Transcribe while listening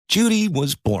Judy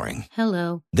was boring.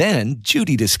 Hello. Then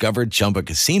Judy discovered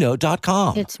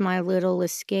ChumbaCasino.com. It's my little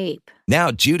escape. Now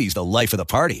Judy's the life of the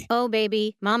party. Oh,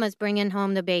 baby, mama's bringing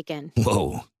home the bacon.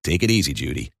 Whoa, take it easy,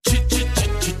 Judy.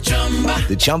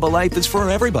 The Chumba life is for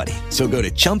everybody. So go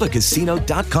to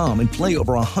ChumbaCasino.com and play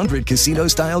over 100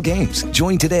 casino-style games.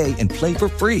 Join today and play for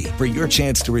free for your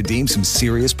chance to redeem some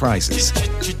serious prizes.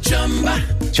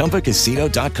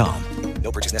 ChumbaCasino.com.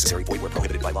 No purchase necessary. Void where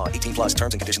prohibited by law. 18 plus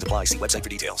terms and conditions apply. See website for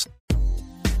details.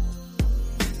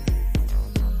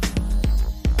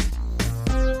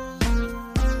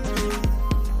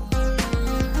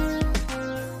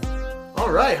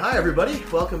 All right. Hi, everybody.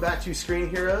 Welcome back to Screen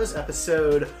Heroes,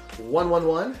 episode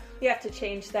 111. You have to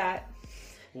change that.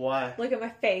 Why? Look at my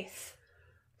face.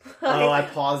 I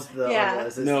paused the... Yeah.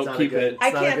 No, keep it. I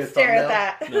can't stare at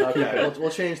that. No, Okay, we'll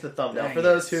change the thumbnail. For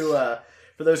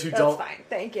those who That's don't... fine.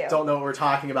 Thank you. Don't know what we're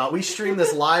talking about. We stream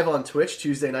this live on Twitch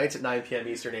Tuesday nights at 9 p.m.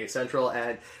 Eastern, 8 Central,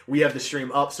 and we have the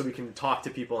stream up so we can talk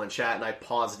to people and chat, and I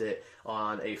paused it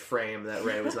on a frame that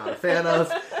Ray was not a fan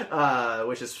of,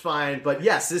 which is fine. But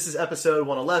yes, this is episode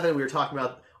 111. We were talking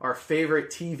about our favorite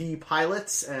TV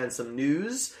pilots and some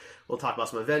news. We'll talk about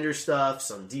some Avengers stuff,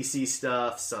 some DC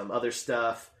stuff, some other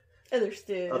stuff.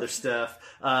 Other stuff.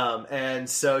 And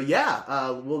so,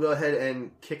 we'll go ahead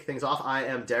and kick things off. I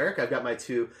am Derek. I've got my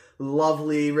two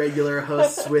lovely regular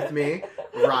hosts with me,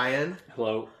 Ryan.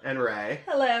 Hello. And Ray.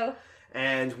 Hello.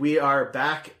 And we are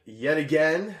back yet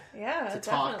again Yeah, to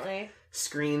talk definitely.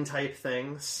 screen-type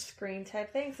things. Screen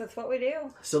type things. That's what we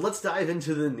do. So let's dive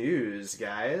into the news,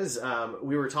 guys.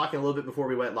 We were talking a little bit before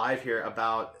we went live here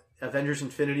about Avengers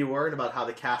Infinity War and about how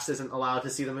the cast isn't allowed to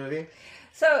see the movie.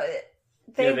 So...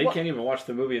 They can't even watch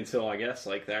the movie until, I guess,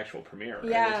 like the actual premiere,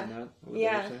 right? Yeah, Isn't that what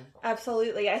yeah, they're saying?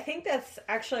 absolutely. I think that's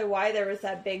actually why there was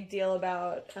that big deal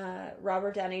about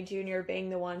Robert Downey Jr. being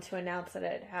the one to announce that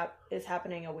it is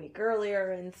happening a week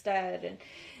earlier instead. And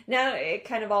now it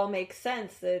kind of all makes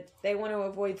sense that they want to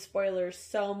avoid spoilers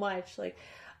so much. Like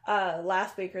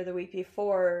last week or the week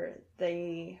before,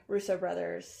 the Russo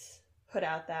brothers put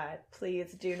out that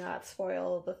please do not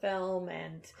spoil the film,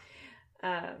 and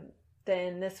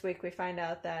then this week we find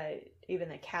out that even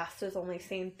the cast has only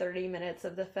seen 30 minutes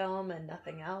of the film and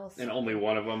nothing else. And only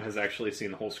one of them has actually seen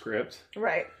the whole script.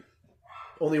 Right.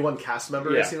 Only one cast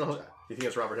member has seen the whole... You think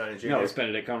it's Robert Downey Jr.? No, it's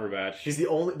Benedict Cumberbatch. He's the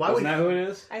only... Isn't that who it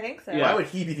is? I think so. Yeah. Why would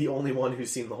he be the only one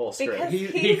who's seen the whole script?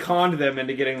 Because He conned them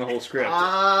into getting the whole script.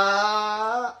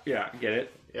 Yeah, get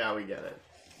it? Yeah, we get it.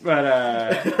 But,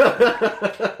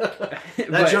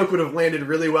 that joke would have landed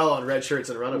really well on Red Shirts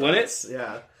and Runabouts. Would it?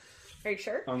 Yeah. Are you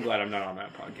sure? I'm glad I'm not on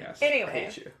that podcast. I Anyway.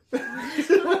 hate you.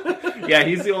 Yeah,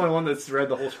 he's the only one that's read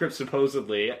the whole script,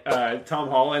 supposedly. Tom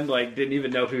Holland, didn't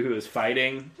even know who he was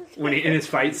fighting when in his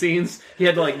fight scenes. He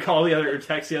had to, call the other, or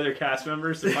text the other cast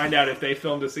members to find out if they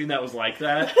filmed a scene that was like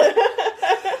that.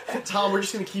 Tom, we're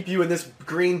just going to keep you in this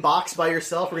green box by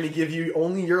yourself. We're going to give you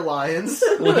only your lines.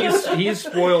 Well, he's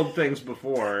spoiled things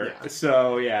before, Yeah.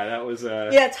 So yeah, that was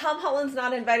Yeah, Tom Holland's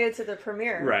not invited to the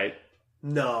premiere. right.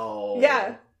 No.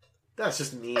 Yeah. That's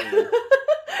just mean.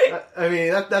 I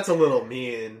mean, that's a little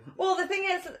mean. Well, the thing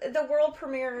is, the world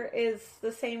premiere is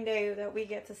the same day that we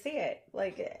get to see it.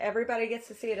 Everybody gets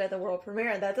to see it at the world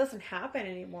premiere. That doesn't happen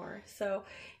anymore. So,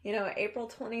 April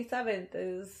 27th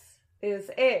is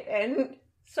it. And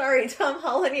sorry, Tom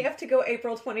Holland, you have to go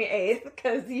April 28th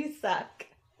because you suck.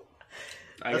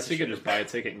 I guess you could just buy a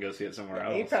ticket and go see it somewhere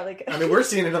else. You probably could. I mean, we're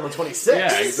seeing it on the 26th.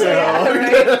 Yeah, exactly. So.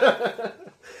 Yeah,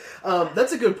 right?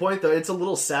 That's a good point, though. It's a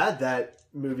little sad that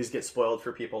movies get spoiled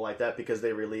for people like that because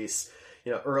they release,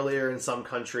 earlier in some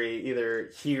country,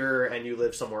 either here and you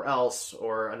live somewhere else,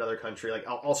 or another country. Like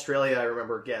Australia, I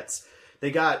remember they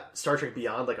got Star Trek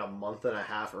Beyond a month and a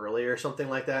half earlier or something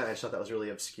like that. And I just thought that was really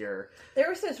obscure. There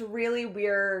was this really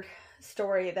weird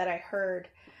story that I heard.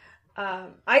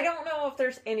 I don't know if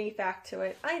there's any fact to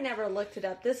it. I never looked it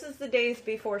up. This is the days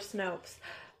before Snopes.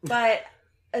 But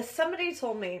somebody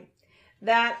told me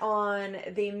that on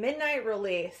the midnight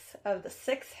release of the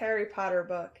 6th Harry Potter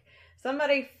book,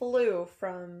 somebody flew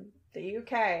from the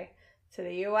UK to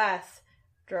the US,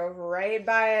 drove right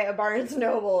by a Barnes &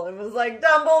 Noble, and was like,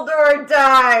 Dumbledore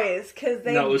dies! Because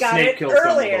they got Snape it kills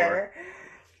earlier.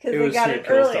 Because they got Snape it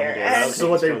kills earlier. Dumbledore. That was So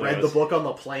what, they Spoilers. read the book on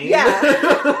the plane? Yeah.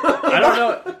 I don't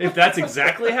know if that's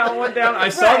exactly how it went down. I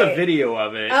saw the Right. video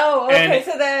of it. Oh, okay, and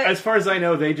so that... as far as I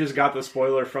know, they just got the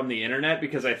spoiler from the internet,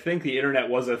 because I think the internet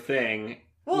was a thing.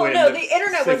 Well, when no, the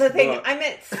internet was a sixth thing. book- I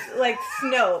meant,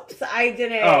 Snopes. I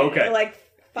didn't, Oh, okay.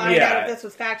 find Yeah. out if this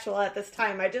was factual at this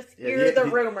time. I just hear the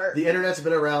rumor. The internet's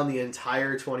been around the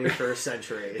entire 21st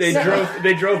century.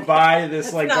 They drove by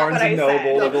this like not Barnes what I and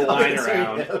Noble said. with a line I'm answering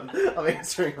around. him. I'm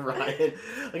answering Ryan.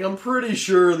 Like, I'm pretty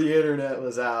sure the internet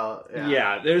was out.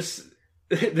 Yeah, there's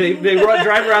they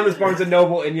drive around this Barnes and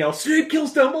Noble and yell, "Snape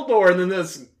kills Dumbledore!" And then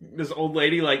this old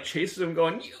lady like chases him,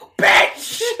 going, "You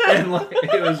bitch!" And like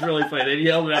it was really funny. They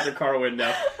yelled it out their car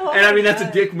window, and I mean that's a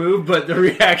dick move, but the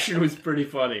reaction was pretty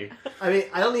funny. I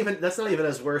mean, that's not even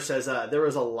as worse as there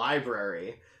was a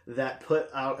library that put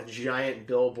out a giant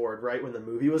billboard right when the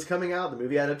movie was coming out, the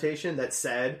movie adaptation, that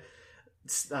said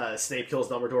Snape kills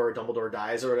Dumbledore or Dumbledore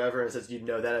dies or whatever, and it says you'd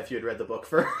know that if you had read the book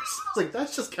first. I was like,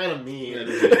 that's just kind of mean.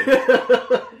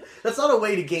 That's not a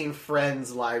way to gain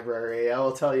friends, library, I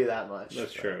will tell you that much.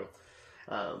 That's true.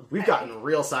 We've gotten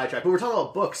real sidetracked, but we're talking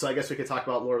about books, so I guess we could talk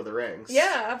about Lord of the Rings.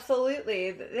 Yeah,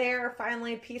 absolutely. They're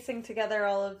finally piecing together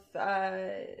all of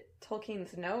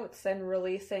Tolkien's notes and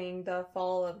releasing the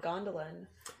Fall of Gondolin.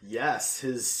 Yes,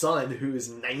 his son, who is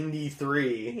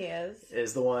 93, He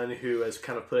is the one who has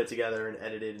kind of put it together and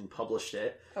edited and published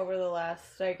it. Over the last,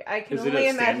 I can Is it only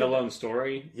a imagine. standalone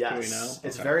story? Yes, Do we know?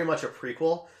 it's Okay. very much a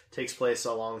prequel. Takes place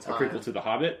a long A time. prequel to The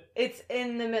Hobbit. It's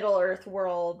in the Middle Earth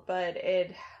world, but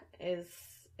it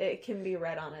can be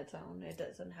read on its own. It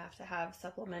doesn't have to have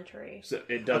supplementary. So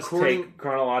it does According- take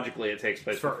chronologically. It takes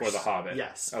place First. before The Hobbit.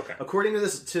 Yes. Okay. According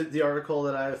to the article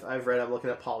that I've read, I'm looking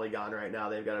at Polygon right now.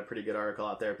 They've got a pretty good article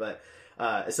out there, but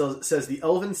it says the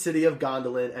elven city of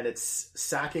Gondolin and its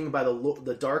sacking by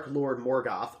the Dark Lord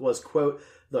Morgoth was, quote,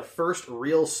 the first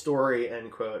real story,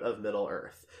 end quote, of Middle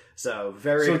Earth. So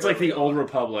it's like the early Old on,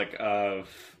 Republic of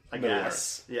I Middle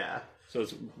guess. Earth. Yeah. So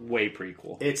it's way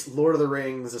prequel. It's Lord of the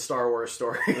Rings, a Star Wars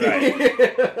story. Right.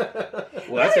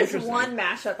 Well, that's That is interesting. one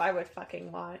mashup I would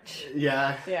fucking watch.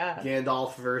 Yeah. Yeah.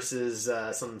 Gandalf versus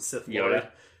some Sith Yoda. Lord.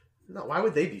 No, why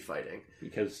would they be fighting?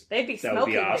 Because They'd be that would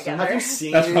be smoking awesome. together. Have you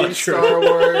seen That's not true. Star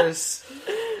Wars?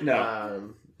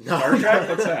 no. No. Star Trek?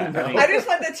 What's that? No. I mean- I just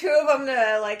want the two of them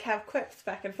to like have quips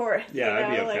back and forth. Yeah, you that'd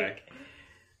be know? okay. Like,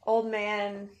 old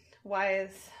man,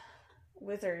 wise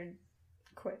wizard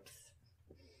quips.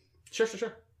 Sure.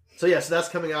 So yeah, so that's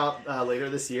coming out later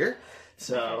this year.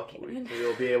 So we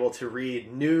will be able to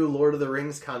read new Lord of the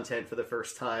Rings content for the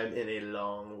first time in a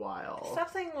long while.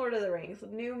 Stop saying Lord of the Rings.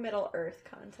 New Middle Earth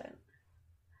content.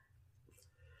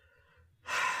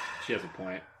 She has a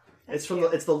point. It's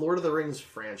the Lord of the Rings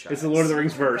franchise. It's the Lord of the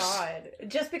Rings Oh, verse. God.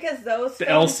 Just because those The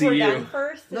films were LCU. done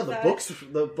first? No, is the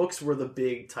that- books were the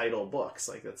big title books.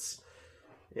 Like that's,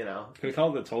 you know. Can we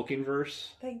call it the Tolkien verse?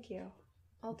 Thank you.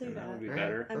 I'll do That that. would be Right.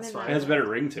 better. I'm That's in fine. that. It has a better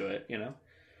ring to it, you know?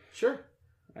 Sure.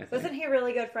 I think. Wasn't he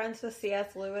really good friends with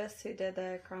C.S. Lewis, who did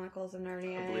the Chronicles of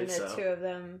Narnia? I believe And the so. two of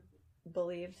them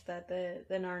believed that the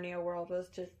Narnia world was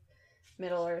just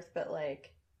Middle Earth, but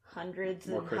like hundreds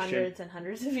More and Christian? hundreds and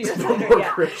hundreds of years More later. Yeah.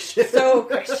 Christian. So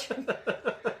Christian.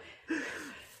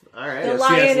 All right. The Yeah,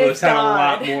 lion C.S. is Lewis had a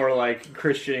lot God. more like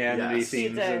Christianity Yes. He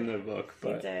themes did. in the book, He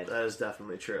but did. That is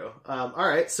definitely true. All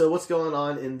right. So what's going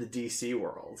on in the DC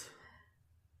world?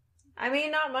 I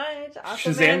mean, not much.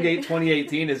 Shazam Gate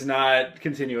 2018 is not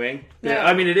continuing. No.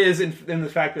 I mean, it is in the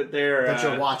fact that they're That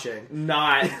you're watching.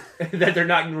 not that they're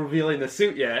not revealing the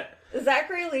suit yet.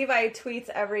 Zachary Levi tweets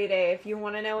every day. If you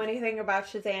want to know anything about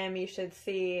Shazam, you should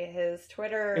see his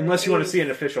Twitter. Unless you want to He's- see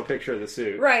an official picture of the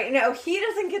suit. Right, no, he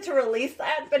doesn't get to release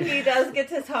that, but he does get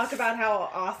to talk about how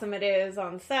awesome it is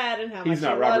on set and how He's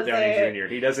much not he Robert loves Downey it.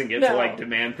 Jr. He doesn't get No. to like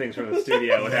demand things from the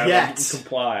studio and have Yet. them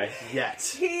comply. Yet.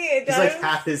 He He's does. like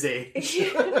half his age.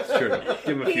 It's true.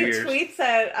 Give him a He few years. tweets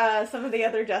at some of the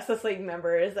other Justice League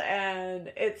members,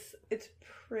 and it's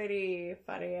pretty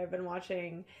funny. I've been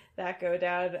watching that go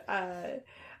down.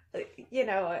 You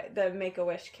know, the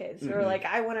Make-A-Wish kids who are like,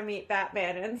 I want to meet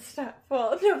Batman and stuff.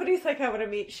 Well, nobody's like, I want to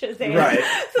meet Shazam. Right.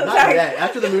 So Not Zach- yet.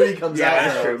 After the movie comes Yeah, out,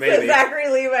 that's though. true. So Maybe. Zachary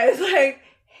Levi's like,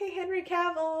 hey, Henry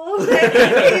Cavill, like,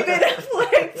 hey, Ben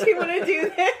Affleck, do you want to do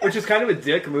this? Which is kind of a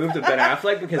dick move to Ben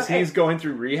Affleck because he's going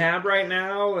through rehab right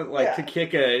now, like Yeah.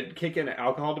 to kick an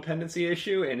alcohol dependency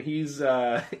issue, and he's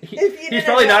If you he's didn't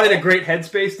probably not know- in a great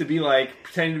headspace to be like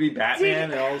pretending to be Batman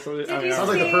Did- and all this other. did I mean, you Sounds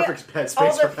like the see perfect headspace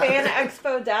all the for Fan Batman.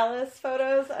 Expo Dallas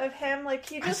photos of him? Like,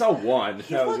 he I just saw one.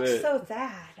 he That was looks it. so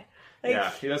sad. Like, Yeah,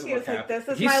 he doesn't was look like, happy. this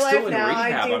is He's my still life in now.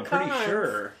 rehab. I do I'm pretty cons.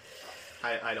 sure.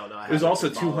 I don't know. It was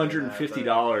also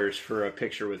 $250 for a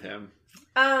picture with him.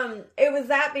 It was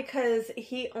that because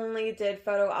he only did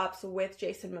photo ops with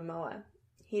Jason Momoa.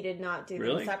 He did not do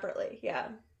Really? them separately. Yeah.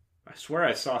 I swear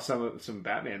I saw some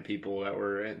Batman people that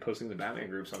were posting the Batman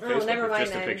groups on Oh, Facebook never with mind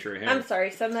just then. a picture of him. I'm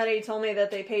sorry. Somebody told me that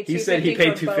they paid $250. He said he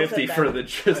paid for both of $250 them. for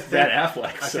just that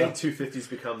Affleck. I So think 250's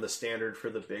become the standard for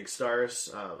the big stars.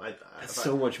 that's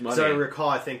so much money. So I recall,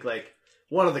 I think like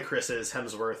one of the Chris's,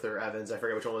 Hemsworth or Evans, I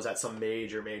forget which one, was at some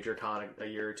major con a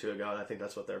year or two ago, and I think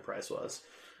that's what their price was.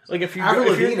 Like if Avril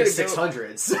if you're Lavigne gonna is go-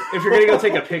 600s. if you're gonna go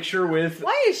take a picture with,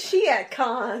 Why is she at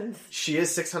cons? She is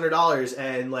 $600,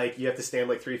 and like you have to stand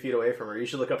like 3 feet away from her. You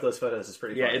should look up those photos. It's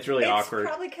pretty. yeah, fun. it's really It's awkward.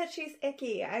 probably because she's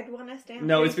icky. I'd want to stand.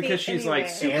 No, 3 it's because feet she's, like,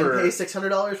 anyway. super- and pay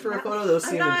 $600 for a photo. Those I'm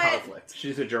seem not- in conflict.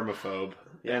 She's a germaphobe,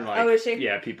 and like, Oh, is she?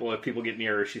 yeah, if people get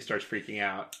near her, she starts freaking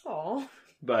out. Oh,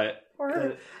 But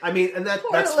poor, I mean, and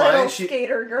poor that's little fine.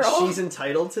 skater girl. She's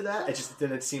entitled to that. It just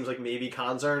then it seems like maybe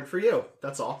cons aren't for you.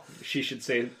 That's all. she should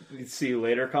say, "See you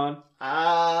later, Con."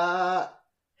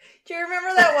 Do you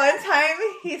remember that one time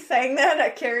he sang that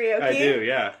at karaoke? I do,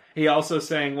 yeah. He also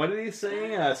sang. What did he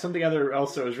sing? Something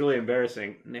else that was really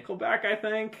embarrassing. Nickelback, I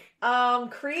think.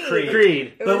 Creed.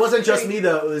 Creed. But it wasn't just Creed. me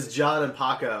though. It was John and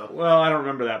Paco. Well, I don't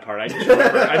remember that part. I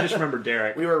just remember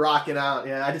Derek. We were rocking out.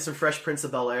 Yeah, I did some Fresh Prince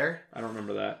of Bel-Air. I don't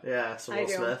remember that. Yeah, some I Will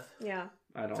do. Smith. Yeah.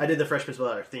 I did the Fresh Prince of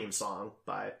Bel-Air theme song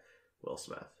by Will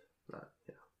Smith. Not,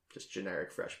 just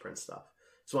generic Fresh Prince stuff.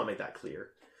 Just want to make that clear.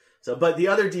 So, but the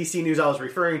other DC news I was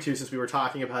referring to, since we were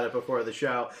talking about it before the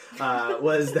show,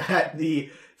 was that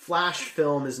the Flash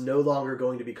film is no longer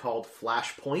going to be called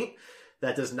Flashpoint.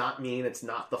 That does not mean it's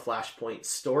not the Flashpoint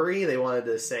story. They wanted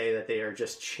to say that they are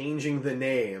just changing the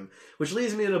name, which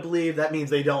leads me to believe that means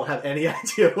they don't have any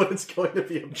idea what it's going to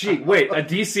be about. Gee, wait, a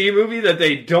DC movie that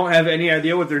they don't have any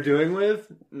idea what they're doing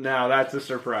with? Now that's a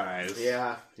surprise.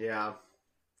 Yeah.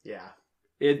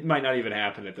 It might not even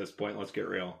happen at this point, let's get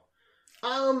real.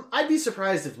 I'd be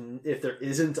surprised if there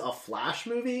isn't a Flash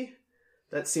movie.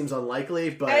 That seems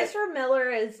unlikely, but Ezra Miller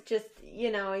is just,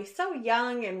 he's so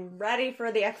young and ready for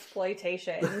the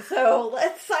exploitation. So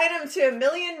let's sign him to 1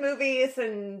 million movies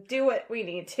and do what we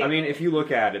need to. I mean, if you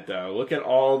look at it, though, look at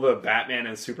all the Batman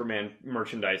and Superman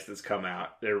merchandise that's come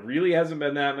out. There really hasn't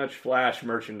been that much Flash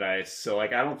merchandise, so, I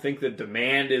don't think the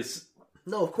demand is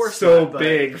no, of course so not, but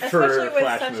big for especially a with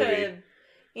Flash such movie. a,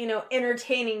 Mm-hmm.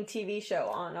 entertaining TV show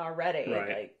on already.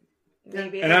 Right.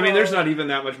 Maybe And I mean, there's not even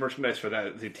that much merchandise for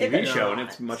the TV it's show, and not.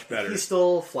 it's much better. He's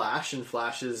still Flash, and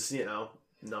Flash is,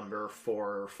 number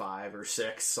 4 or 5 or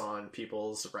 6 on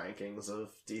people's rankings of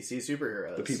DC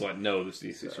superheroes. The people that know the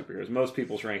DC superheroes. Most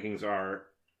people's rankings are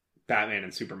Batman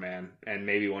and Superman, and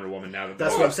maybe Wonder Woman. Now that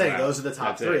That's what I'm saying. Those are the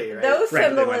top 3, right? Those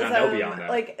Right, they might not know beyond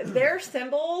symbolism, that. their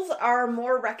symbols are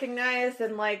more recognized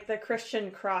than the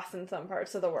Christian cross in some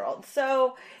parts of the world.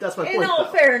 So, That's my in point, all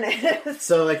though. fairness,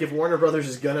 So, if Warner Brothers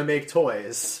is gonna make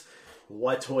toys,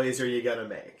 what toys are you gonna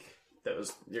make?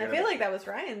 I feel like that was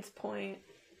Ryan's point.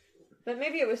 But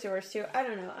maybe it was yours too. I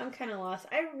don't know. I'm kind of lost.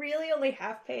 I really only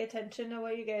half pay attention to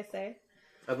what you guys say.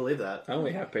 I believe that. I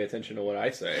only half pay attention to what I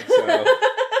say, so...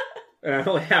 and I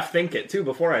only half think it, too,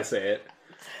 before I say it.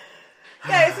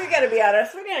 Guys, we gotta be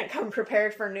honest. We didn't come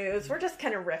prepared for news. We're just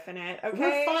kind of riffing it,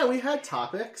 okay? We're fine. We had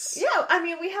topics. Yeah, I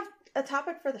mean, we have a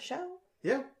topic for the show.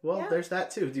 Yeah. Well, Yeah. there's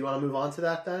that too. Do you want to move on to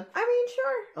that then? I mean,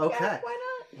 sure. Okay. Yeah, why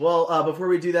not? Well, before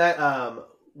we do that,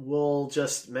 we'll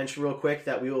just mention real quick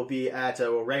that we will be at,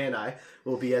 Ray and I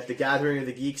will be at the Gathering of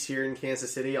the Geeks here in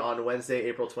Kansas City on Wednesday,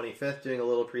 April 25th, doing a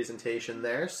little presentation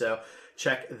there. So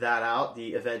check that out.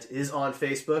 The event is on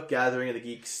Facebook, Gathering of the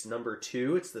Geeks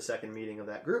 #2. It's the second meeting of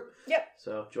that group. Yep.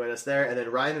 So join us there. And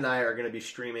then Ryan and I are going to be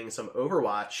streaming some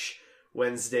Overwatch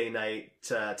Wednesday night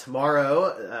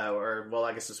tomorrow, or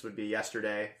I guess this would be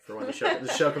yesterday for when the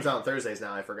show comes out on Thursdays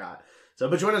now. I forgot. So,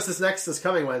 but join us this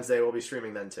coming Wednesday. We'll be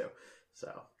streaming then too.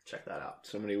 So check that out.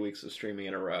 So many weeks of streaming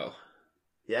in a row.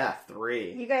 Yeah,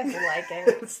 3. You guys like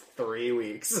it. It's 3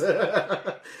 weeks.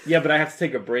 Yeah, but I have to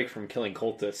take a break from killing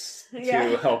cultists Yeah.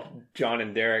 to help John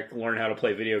and Derek learn how to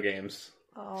play video games.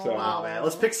 Oh, So- Wow, man.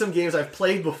 Let's pick some games I've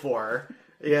played before.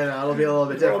 It'll be a little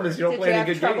bit The problem different. is you don't Did play you any have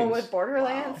good trouble games. with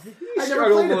Borderlands? I You never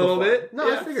struggled played it a little before. bit. No,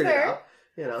 Yeah. I figured Fair. it out.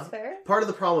 That's fair. Part of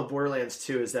the problem with Borderlands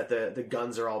 2 is that the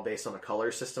guns are all based on a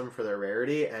color system for their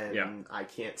rarity, and Yeah. I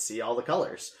can't see all the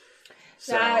colors.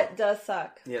 So, That does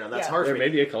suck. that's Yeah. hard for There me. may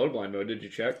be a colorblind mode. Did you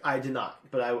check? I did not,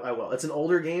 but I will. It's an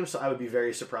older game, so I would be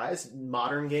very surprised.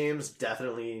 Modern games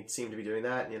definitely seem to be doing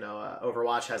that.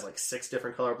 Overwatch has 6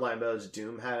 different colorblind modes.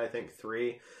 Doom had, I think,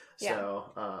 3. So,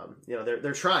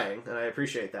 they're trying, and I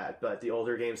appreciate that. But the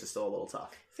older games is still a little tough.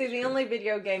 See, the only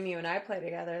video game you and I play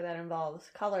together that involves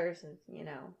colors is,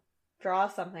 draw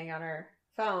something on our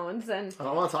phones, and I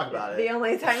don't want to talk about the it.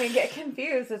 only time you get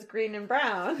confused is green and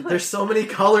brown. There's so many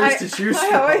colors to choose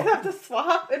from. I always have to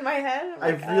swap in my head. I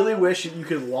really wish you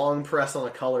could long press on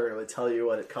a color and it would tell you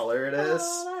what color it is.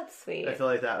 Oh, that's sweet. I feel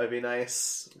like that would be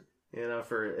nice,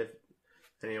 for if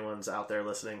anyone's out there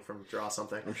listening from Draw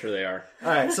Something. I'm sure they are. All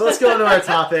right, so let's go into our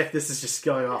topic. This is just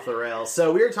going off the rails.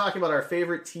 So we are talking about our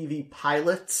favorite TV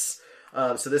pilots.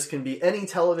 So this can be any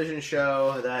television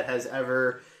show that has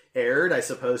ever aired. I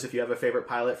suppose if you have a favorite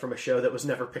pilot from a show that was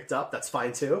never picked up, that's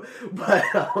fine too. But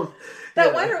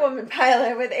that Wonder Woman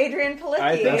pilot with Adrian Palicki.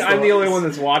 I think I'm the only one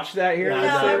that's watched that here.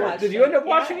 Yeah, I watched Did you end up it.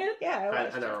 watching it? Yeah,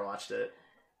 I never watched it.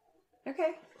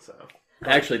 Okay. So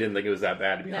I actually didn't think it was that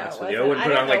bad, to be No, honest it with you. I wasn't. wouldn't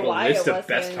put I on don't like know a why list it of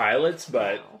best wasn't. pilots,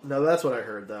 but no, that's what I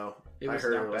heard though. It I was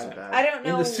heard not it wasn't bad. bad. I don't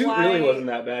know and the suit why really wasn't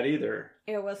that bad either.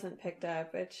 it wasn't picked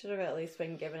up. It should have at least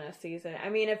been given a season. I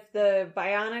mean, if the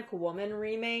Bionic Woman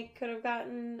remake could have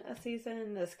gotten a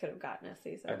season, this could have gotten a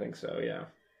season. I think so, yeah.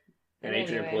 And But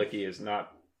Adrian anyway. Palicki is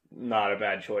not a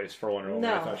bad choice for Wonder Woman.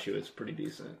 I No. thought she was pretty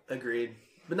decent. Agreed.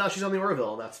 But now she's on the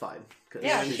Orville, and that's fine. 'Cause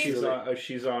Yeah, She's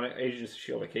on Agents of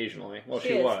S.H.I.E.L.D. occasionally. Well, she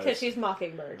is, was. because she's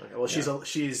Mockingbird. Okay, well, she's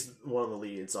one of the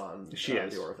leads on She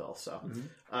is. the Orville. So,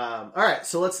 all right,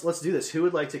 so let's do this. Who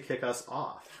would like to kick us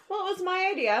off? Well, it was my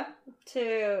idea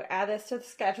to add this to the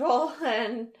schedule,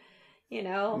 and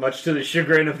Much to the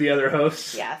chagrin of the other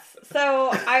hosts. yes. So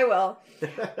I will.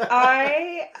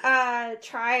 I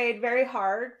tried very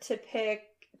hard to pick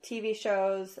TV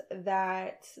shows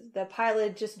that the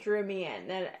pilot just drew me in,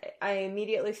 and I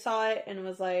immediately saw it and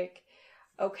was like,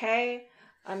 okay,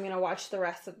 I'm gonna watch the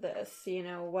rest of this.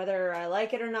 Whether I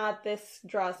like it or not, this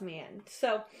draws me in.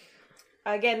 So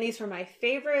again, these were my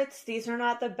favorites. These are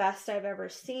not the best I've ever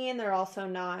seen. They're also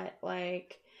not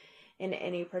like in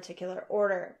any particular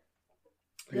order.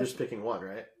 You're just picking one,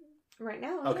 right? Right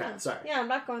now. Okay, yeah. sorry. Yeah, I'm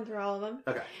not going through all of them.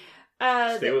 Okay.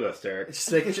 Stay with us, Derek.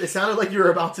 Just making sure. It sounded like you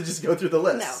were about to just go through the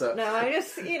list. No, so. no, I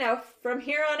just, from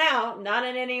here on out, not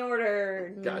in any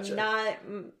order. Gotcha.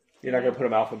 You're not going to put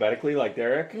them alphabetically like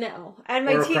Derek? No. And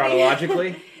my Or TV...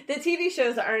 chronologically? The TV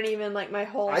shows aren't even like my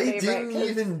whole I favorite. didn't 'cause-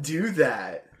 even do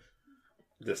that.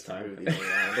 This time.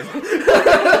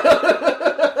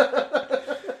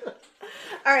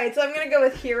 All right, so I'm going to go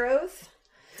with Heroes.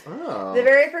 Oh. The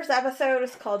very first episode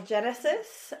is called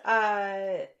Genesis.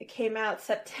 It came out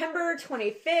September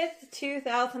 25th,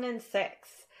 2006.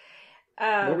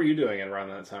 What were you doing around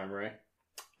that time, Ray?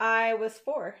 I was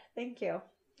 4. Thank you.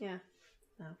 Yeah.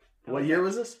 What year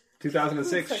was this?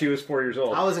 2006, she was 4 years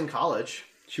old. I was in college.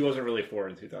 She wasn't really 4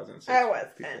 in 2006. I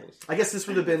wasn't. I guess this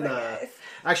would have been Guys.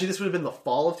 actually this would have been the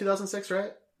fall of 2006,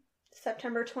 right?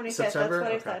 September 25th, September.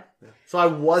 that's what I said. Yeah. So I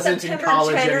wasn't September in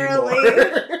college generally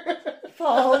anymore.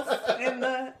 falls in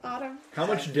the autumn. How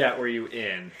much debt were you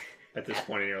in at this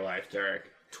point in your life, Derek?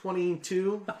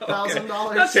 $22,000.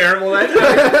 Not terrible. That's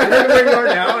where you are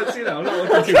now. It's, not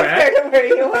looking too bad. Compared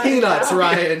to where you are Peanuts, now.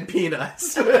 Ryan,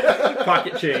 peanuts.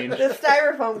 Pocket change. The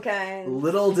styrofoam kind.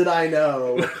 Little did I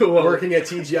know, Whoa. working at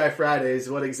TGI Fridays,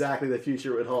 what exactly the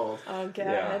future would hold. Oh, God.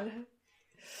 Yeah.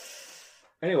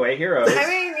 Anyway, Heroes. I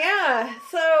mean, yeah.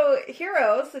 So,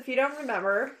 Heroes, if you don't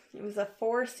remember, it was a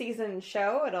 4-season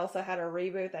show. It also had a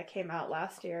reboot that came out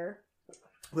last year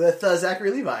With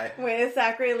Zachary Levi. with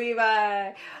Zachary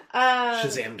Levi.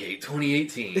 Shazam Gate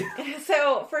 2018.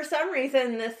 So, for some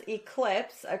reason, this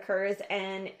eclipse occurs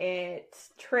and it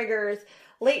triggers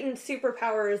latent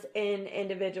superpowers in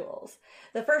individuals.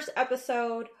 The first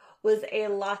episode was a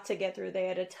lot to get through. They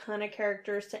had a ton of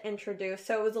characters to introduce,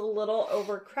 so it was a little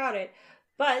overcrowded.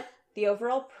 But the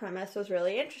overall premise was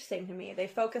really interesting to me. They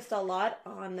focused a lot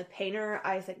on the painter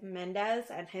Isaac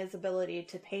Mendez and his ability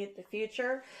to paint the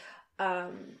future.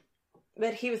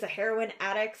 But he was a heroin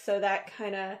addict, so that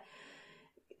kind of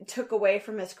took away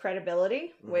from his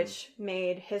credibility, which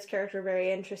made his character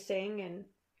very interesting. And,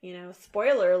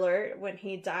 spoiler alert, when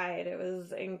he died, it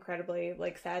was incredibly,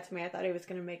 sad to me. I thought he was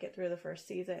going to make it through the first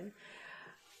season.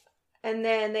 And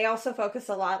then they also focus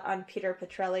a lot on Peter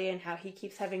Petrelli and how he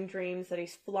keeps having dreams that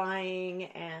he's flying,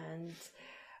 and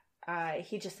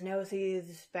he just knows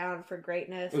he's bound for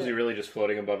greatness. Was he really just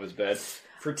floating above his bed?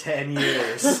 For 10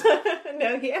 years.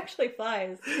 No, he actually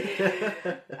flies.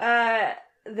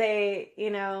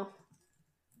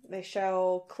 They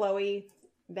show Chloe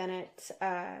Bennett,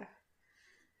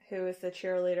 who is the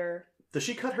cheerleader. Does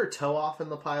she cut her toe off in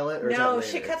the pilot? Or is No, that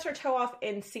she later? cuts her toe off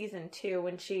in season 2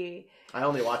 when she... I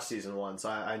only watched season 1, so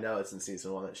I know it's in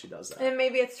season 1 that she does that. And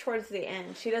maybe it's towards the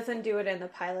end. She doesn't do it in the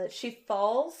pilot. She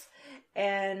falls,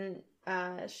 and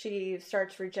she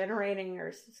starts regenerating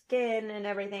her skin and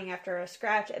everything after a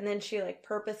scratch, and then she like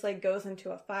purposely goes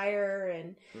into a fire,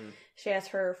 and she has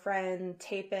her friend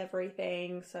tape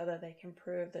everything so that they can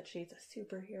prove that she's a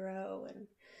superhero. And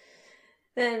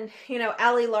then, you know,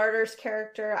 Ali Larter's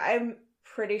character, I'm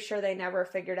pretty sure they never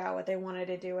figured out what they wanted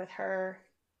to do with her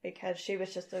because she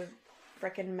was just a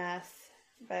freaking mess.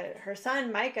 But her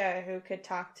son, Micah, who could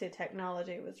talk to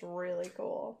technology, was really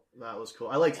cool. That was cool.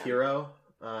 I liked Hero,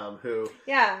 who...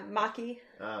 Yeah, Maki.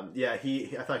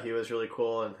 I thought he was really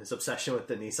cool, and his obsession with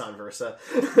the Nissan Versa.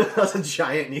 That was a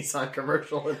giant Nissan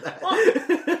commercial in that. Well,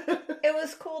 it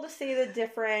was cool to see the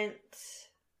different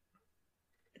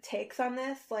takes on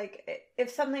this. Like, if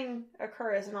something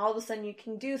occurs and all of a sudden you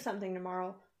can do something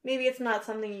tomorrow, maybe it's not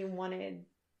something you wanted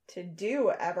to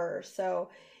do ever. So,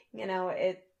 you know,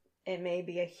 it may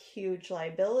be a huge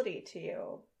liability to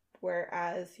you.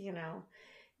 Whereas, you know,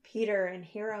 Peter and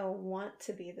Hero want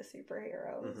to be the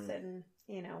superheroes. And,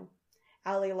 you know,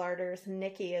 Ali Larter's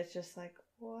Nikki is just like,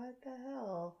 what the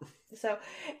hell? So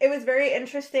it was very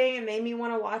interesting. It made me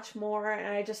want to watch more.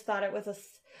 And I just thought it was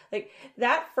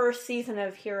that first season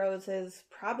of Heroes is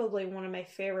probably one of my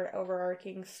favorite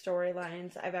overarching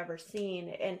storylines I've ever seen.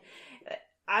 And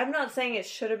I'm not saying it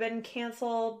should have been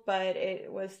canceled, but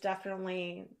it was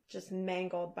definitely just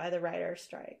mangled by the writer's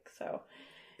strike. So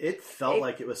it felt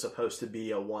like it was supposed to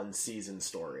be a one-season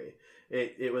story.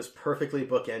 It was perfectly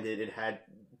bookended. It had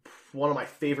one of my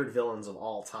favorite villains of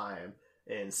all time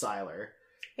in Sylar.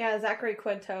 Yeah, Zachary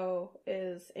Quinto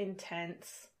is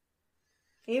intense.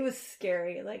 He was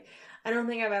scary. Like, I don't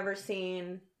think I've ever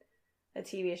seen a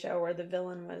TV show where the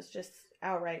villain was just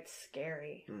outright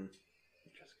scary.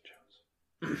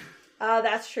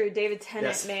 That's true. David Tennant,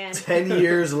 yes, man. 10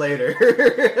 years later.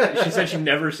 She said she'd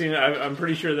never seen it. I'm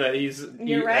pretty sure that he's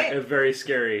right. Very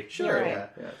scary. Sure, right.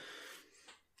 yeah.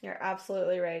 You're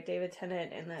absolutely right. David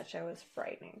Tennant in that show is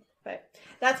frightening. But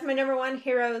that's my number one,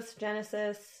 Heroes,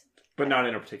 Genesis. But not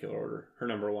in a particular order. Her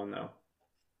number one, though.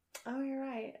 Oh, you're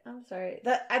right. I'm sorry.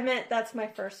 I meant that's my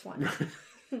first one.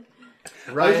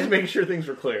 I was just making sure things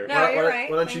were clear. No, you're right.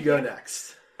 Why don't you go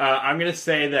next? I'm going to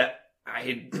say that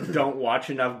I don't watch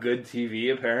enough good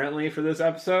TV, apparently, for this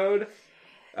episode,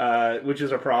 which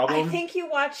is a problem. I think you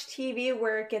watch TV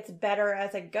where it gets better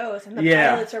as it goes, and the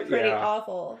pilots are pretty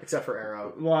awful. Except for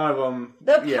Arrow. A lot of them.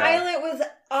 The pilot was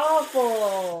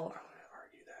awful.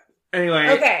 Anyway.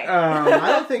 Okay. I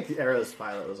don't think Arrow's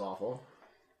pilot was awful.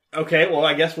 Okay, well,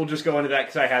 I guess we'll just go into that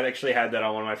because I had that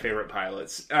on one of my favorite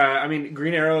pilots. I mean,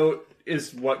 Green Arrow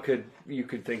is what you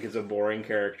could think is a boring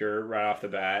character right off the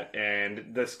bat,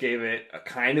 and this gave it a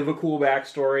kind of a cool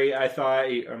backstory, I thought.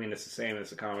 I mean, it's the same as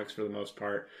the comics for the most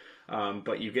part,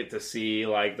 but you get to see,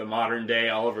 like, the modern-day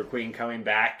Oliver Queen coming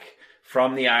back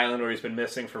from the island where he's been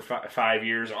missing for 5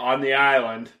 years on the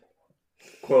island,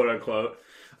 quote-unquote.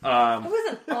 It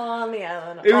wasn't on the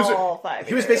island all 5 years.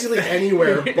 He was basically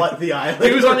anywhere but the island.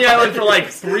 He was on the island for like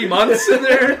 3 months in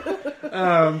there.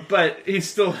 But he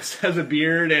still has a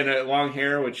beard and a long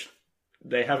hair, which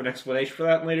they have an explanation for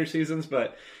that in later seasons.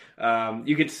 But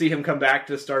you get to see him come back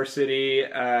to Star City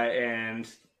and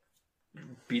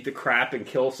beat the crap and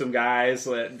kill some guys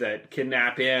that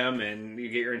kidnap him. And you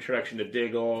get your introduction to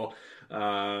Diggle.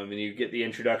 And you get the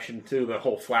introduction to the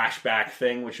whole flashback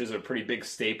thing, which is a pretty big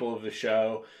staple of the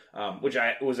show, which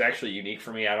was actually unique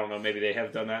for me. I don't know, maybe they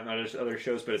have done that in other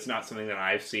shows, but it's not something that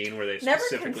I've seen where they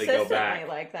specifically go back.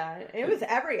 Like that. It was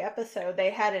every episode.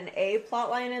 They had an A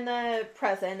plotline in the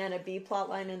present and a B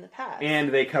plotline in the past.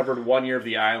 And they covered 1 year of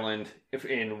the island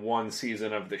in one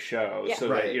season of the show. Yeah. So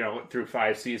that, you know, through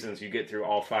 5 seasons, you get through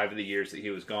all 5 of the years that he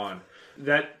was gone.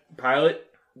 That pilot...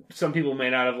 Some people may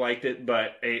not have liked it,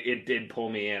 but it did pull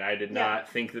me in. I did not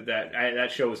think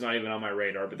that show was not even on my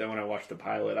radar. But then when I watched the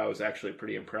pilot, I was actually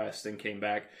pretty impressed and came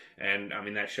back. And, I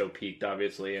mean, that show peaked,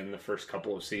 obviously, in the first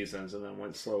couple of seasons and then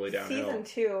went slowly downhill. Season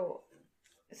 2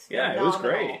 is phenomenal. It was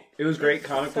great. It was great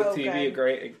comic book TV,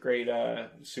 good. great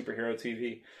superhero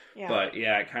TV. Yeah. But,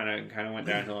 yeah, it kind of went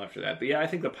downhill after that. But, yeah, I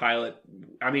think the pilot...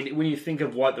 I mean, when you think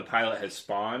of what the pilot has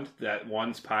spawned, that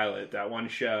one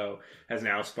show has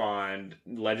now spawned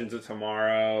Legends of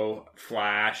Tomorrow,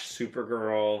 Flash,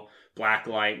 Supergirl, Black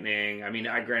Lightning. I mean,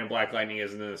 granted, Black Lightning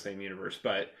isn't in the same universe,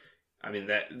 but... I mean,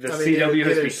 CW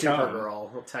has become...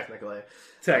 Supergirl, technically.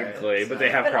 Technically, right, but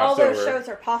they have but crossover. All those shows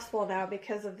are possible now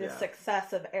because of the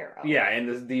success of Arrow. Yeah,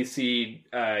 and the DC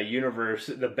universe,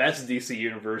 the best DC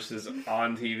universe is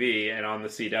on TV and on the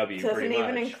CW. Doesn't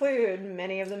even include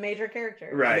many of the major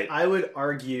characters. Right. I would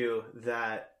argue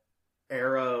that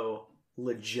Arrow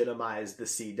legitimized the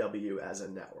CW as a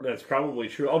network. That's probably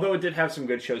true. Although it did have some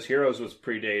good shows. Heroes was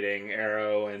predating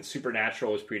Arrow, and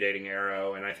Supernatural was predating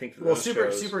Arrow, and I think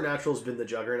Supernatural's been the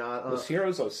juggernaut. Was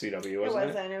Heroes of CW,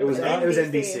 wasn't it? It was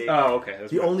NBC. Oh, okay.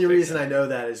 The only reason I know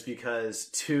that is because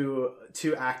two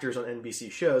actors on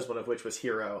NBC shows, one of which was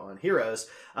Hero on Heroes,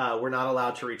 were not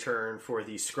allowed to return for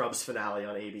the Scrubs finale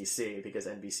on ABC because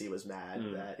NBC was mad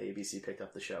that ABC picked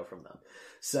up the show from them.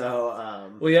 So,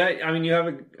 well, yeah, I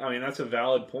mean, that's a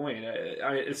valid point.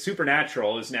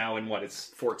 Supernatural is now in what?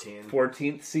 It's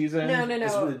 14th season. No.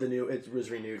 It was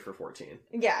renewed for 14.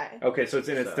 Yeah. Okay, so it's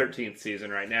in its 13th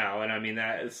season right now, and I mean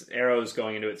Arrow's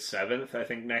going into its 7th, I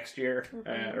think, next year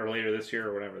or later this year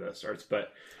or whenever that starts.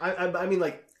 But I mean,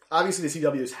 like, obviously the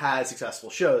CW's had successful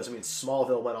shows. I mean,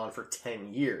 Smallville went on for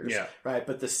 10 years, right?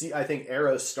 But I think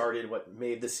Arrow started what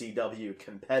made the CW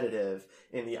competitive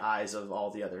in the eyes of all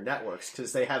the other networks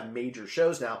because they have major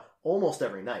shows now almost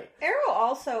every night. Arrow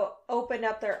also opened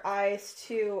up their eyes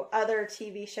to other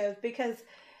TV shows because,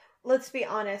 let's be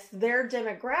honest, their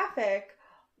demographic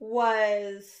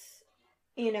was,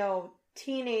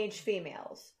 teenage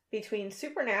females. Between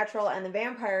Supernatural and the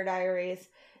Vampire Diaries,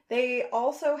 they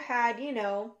also had,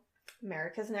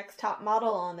 America's Next Top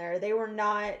Model on there. They were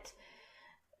not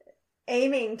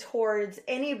aiming towards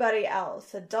anybody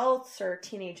else, adults or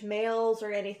teenage males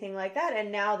or anything like that.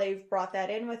 And now they've brought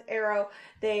that in with Arrow.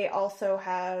 They also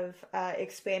have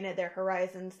expanded their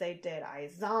horizons. They did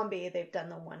iZombie. They've done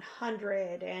the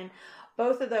 100. And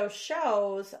both of those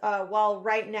shows, while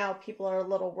right now people are a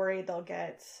little worried they'll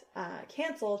get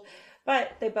canceled,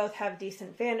 but they both have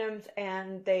decent fandoms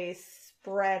and they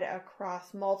spread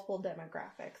across multiple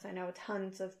demographics. I know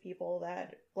tons of people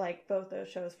that like both those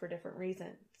shows for different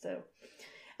reasons. So,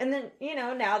 and then,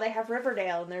 now they have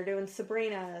Riverdale and they're doing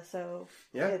Sabrina. So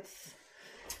it's...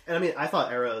 And I mean, I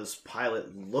thought Arrow's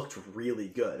pilot looked really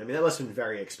good. I mean, that must have been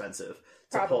very expensive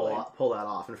to pull that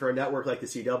off. And for a network like the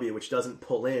CW, which doesn't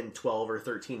pull in 12 or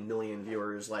 13 million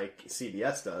viewers like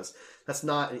CBS does, that's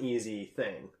not an easy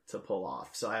thing to pull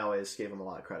off. So I always gave them a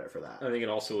lot of credit for that. I think it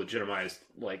also legitimized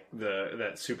like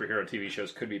that superhero TV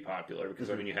shows could be popular because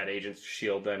I mean, you had Agents of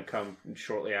S.H.I.E.L.D. then come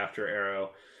shortly after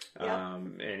Arrow.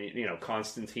 And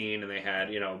Constantine, and they had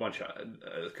a bunch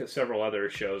of several other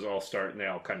shows all start, and they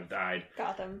all kind of died.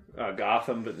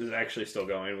 Gotham, but is actually still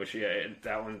going. Which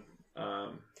that one,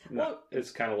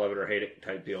 it's kind of love it or hate it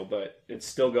type deal, but it's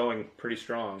still going pretty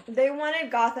strong. They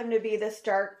wanted Gotham to be this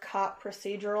dark cop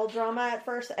procedural drama at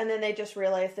first, and then they just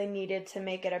realized they needed to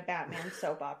make it a Batman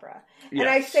soap opera. Yes. And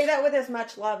I say that with as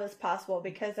much love as possible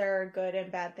because there are good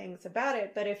and bad things about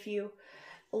it. But if you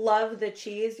love the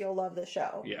cheese, you'll love the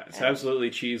show. Yeah, it's absolutely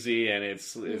cheesy, and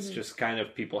it's just kind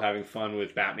of people having fun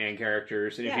with Batman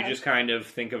characters. And if you just kind of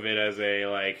think of it as a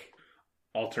like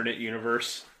alternate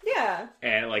universe,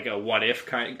 and like a what if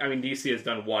kind. I mean, DC has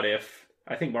done what if.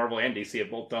 I think Marvel and DC have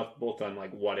both done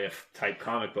like what if type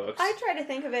comic books. I try to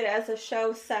think of it as a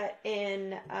show set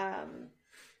in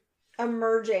a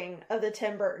merging of the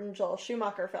Tim Burton, Joel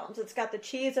Schumacher films. It's got the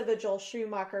cheese of the Joel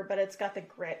Schumacher, but it's got the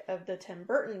grit of the Tim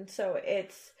Burton. So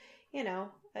it's,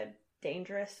 a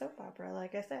dangerous soap opera,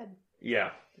 like I said. Yeah.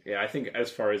 I think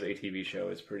as far as a TV show,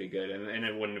 it's pretty good. And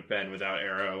it wouldn't have been without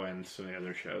Arrow and some of the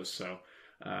other shows. So,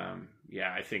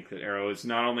 I think that Arrow is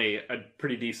not only a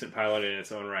pretty decent pilot in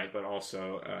its own right, but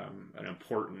also an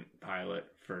important pilot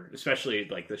for, especially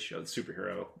like this show, the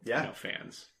superhero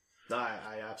fans. No,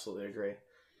 I absolutely agree.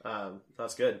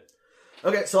 That's good.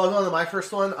 Okay, so I'll go on to my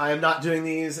first one. I am not doing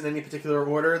these in any particular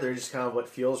order. They're just kind of what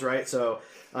feels right. So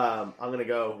I'm going to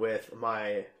go with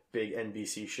my big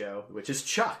NBC show, which is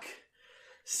Chuck.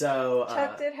 So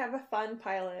Chuck did have a fun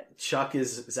pilot. Chuck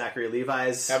is Zachary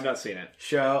Levi's I've not seen it.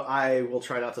 show. I will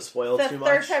try not to spoil too much. The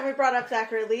third time we brought up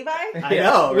Zachary Levi. I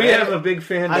know, right? We have a big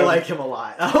fan. I like him a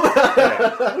lot.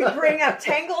 We bring up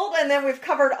Tangled, and then we've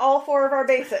covered all 4 of our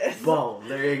bases. Boom,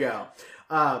 there you go.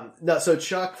 So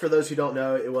Chuck, for those who don't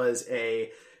know, it was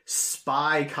a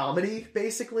spy comedy,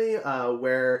 basically,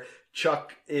 where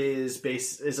Chuck is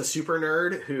a super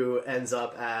nerd who ends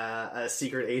up a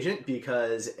secret agent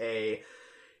because a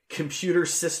computer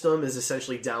system is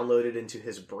essentially downloaded into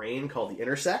his brain called the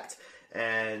Intersect,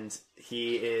 and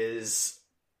he is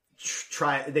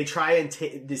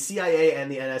the CIA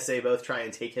and the NSA both try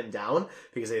and take him down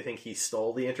because they think he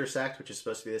stole the Intersect, which is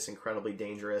supposed to be this incredibly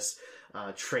dangerous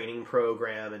training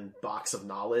program and box of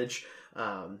knowledge.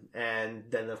 And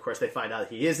then, of course, they find out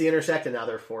he is the Intersect, and now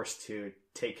they're forced to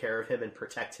take care of him and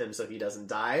protect him so he doesn't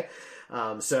die.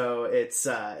 So it's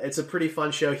a pretty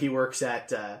fun show. He works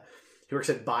at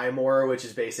Buy More, which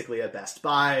is basically a Best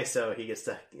Buy, so he gets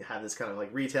to have this kind of like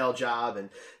retail job, and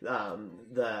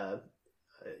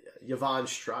Yvonne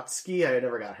Stratsky. I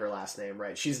never got her last name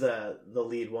right. She's the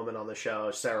lead woman on the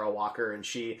show, Sarah Walker, and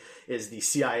she is the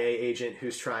CIA agent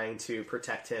who's trying to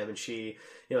protect him, and she,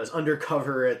 you know, is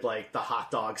undercover at like the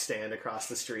hot dog stand across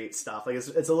the street stuff. Like it's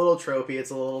a little tropey,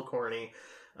 it's a little corny,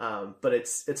 but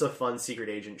it's a fun secret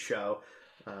agent show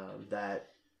that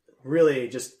really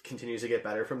just continues to get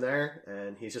better from there,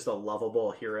 and he's just a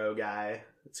lovable hero guy.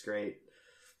 It's great.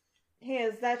 He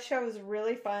is. That show is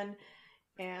really fun,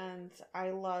 and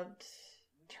I loved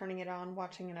turning it on,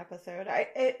 watching an episode.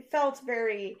 It felt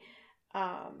very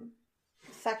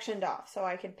sectioned off, so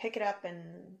I could pick it up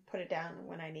and put it down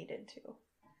when I needed to.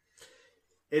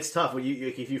 It's tough when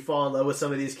if you fall in love with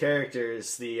some of these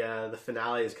characters. The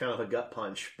finale is kind of a gut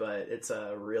punch, but it's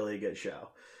a really good show.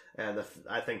 And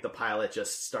I think the pilot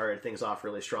just started things off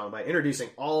really strong by introducing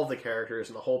all of the characters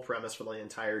and the whole premise for the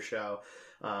entire show,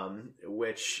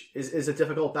 which is a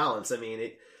difficult balance. I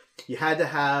mean, you had to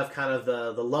have kind of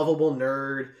the lovable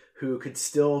nerd who could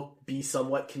still be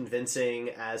somewhat convincing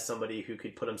as somebody who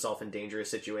could put himself in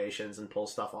dangerous situations and pull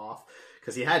stuff off,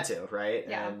 because he had to, right?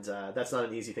 Yeah. And that's not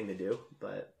an easy thing to do,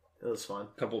 but it was fun.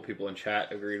 A couple of people in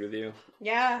chat agreed with you.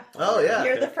 Yeah. Oh, yeah.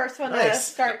 You're the first one to Nice.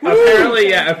 start.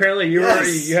 Apparently, Apparently,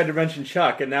 Yes. you had to mention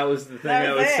Chuck, and that was the thing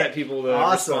that would set people to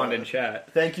Awesome. respond in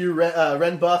chat. Thank you,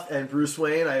 Ren Buff and Bruce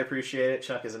Wayne. I appreciate it.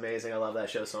 Chuck is amazing. I love that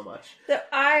show so much. So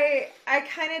I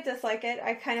kind of dislike it.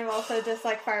 I kind of also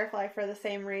dislike Firefly for the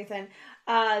same reason.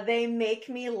 They make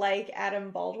me like Adam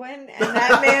Baldwin, and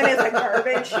that man is a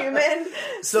garbage human.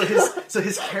 So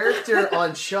his character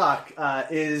on Chuck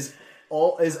is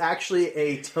actually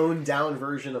a toned down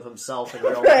version of himself in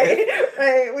real life.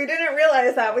 Right. We didn't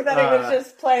realize that. We thought he was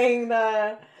just playing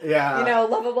the,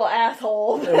 lovable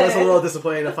asshole. It was a little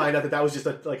disappointing to find out that was just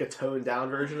a toned down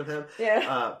version of him.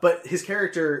 Yeah. But his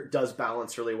character does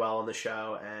balance really well on the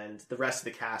show, and the rest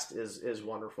of the cast is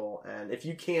wonderful. And if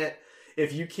you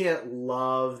can't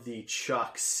love the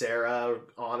Chuck Sarah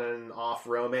on and off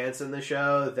romance in the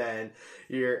show, then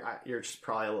you're just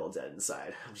probably a little dead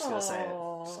inside. I'm just gonna say it.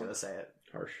 I'm just gonna say it.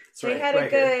 Harsh. It's They had a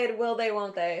good will they,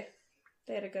 won't they?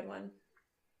 They had a good one.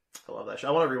 I love that show.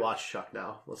 I want to rewatch Chuck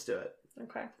now. Let's do it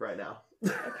Okay. right now.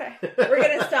 Okay. We're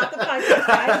gonna stop the podcast,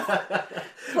 guys.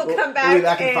 We'll come back. We'll be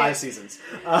back in 5 seasons.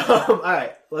 All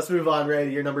right, let's move on. Ray,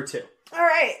 to your number 2. All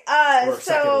right. Or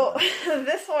So second.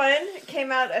 this one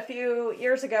came out a few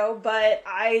years ago, but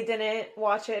I didn't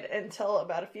watch it until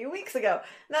about a few weeks ago.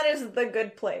 And that is The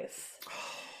Good Place.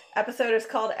 Episode is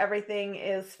called Everything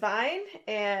is Fine,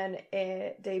 and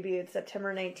it debuted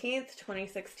September 19th,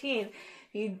 2016.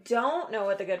 If you don't know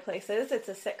what The Good Place is, it's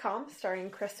a sitcom starring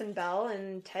Kristen Bell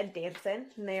and Ted Danson,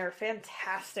 and they are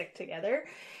fantastic together.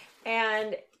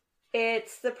 And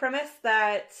it's the premise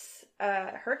that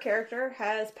her character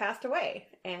has passed away,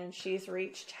 and she's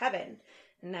reached heaven,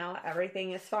 and now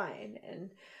everything is fine. And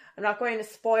I'm not going to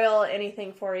spoil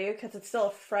anything for you because it's still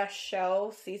a fresh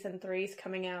show. Season 3 is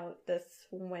coming out this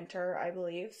winter, I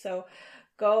believe. So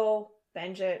go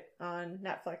binge it on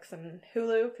Netflix and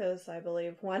Hulu, because I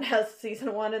believe one has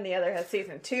season 1 and the other has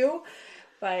season 2.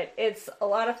 But it's a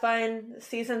lot of fun. The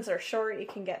seasons are short. You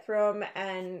can get through them.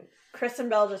 And Kristen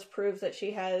Bell just proves that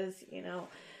she has,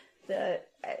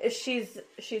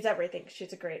 she's everything.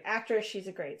 She's a great actress. She's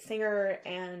a great singer,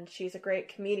 and she's a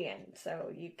great comedian. So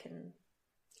you can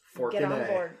get on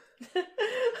board.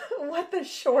 What the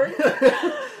short?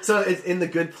 So it's in The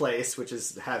Good Place, which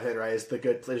is Heaven, right? Is the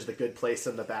good there's the good place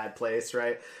and the bad place,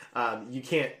 right? You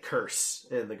can't curse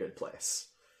in The Good Place.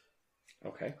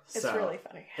 Okay. It's really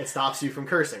funny. It stops you from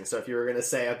cursing. So if you were going to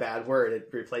say a bad word, it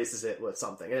replaces it with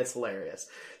something, and it's hilarious.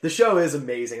 The show is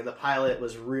amazing, and the pilot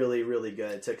was really, really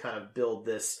good to kind of build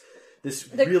this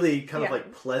really kind of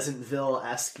like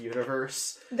Pleasantville-esque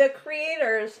universe. The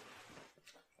creators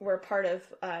were part of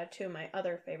 2 of my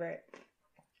other favorite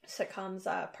sitcoms,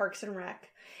 Parks and Rec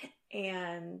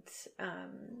and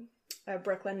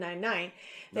Brooklyn Nine-Nine.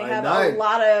 They have a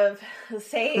lot of the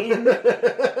same.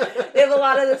 They have a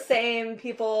lot of the same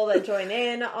people that join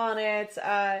in on it.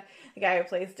 The guy who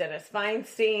plays Dennis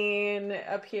Feinstein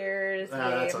appears.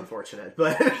 That's unfortunate,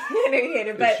 but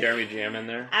Is Jeremy Jam in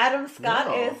there? Adam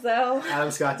Scott is, though.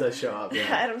 Adam Scott does show up. Yeah.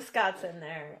 Adam Scott's in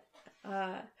there.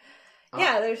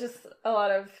 There's just a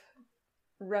lot of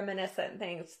reminiscent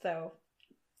things. So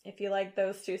if you like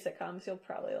those 2 sitcoms, you'll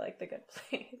probably like The Good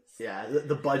Place. Yeah,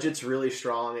 the budget's really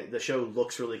strong. The show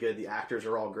looks really good. The actors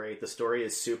are all great. The story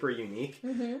is super unique,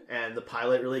 and the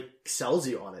pilot really sells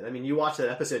you on it. I mean, you watch that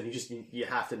episode, and you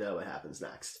have to know what happens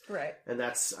next. Right. And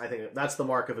I think that's the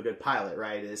mark of a good pilot,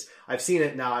 right? Is I've seen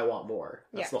it, now I want more.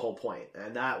 That's the whole point.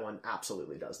 And that one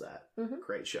absolutely does that.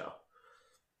 Great show.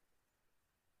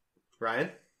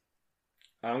 Ryan?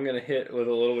 I'm going to hit with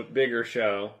a little bit bigger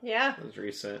show. Yeah. It was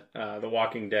recent. The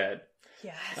Walking Dead.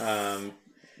 Yes.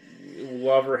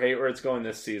 Love or hate where it's going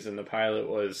this season. The pilot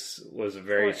was a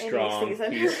very strong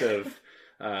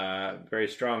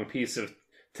piece of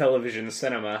television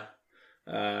cinema.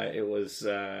 It was,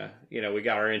 we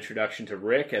got our introduction to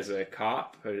Rick as a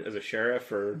cop, as a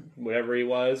sheriff, or whatever he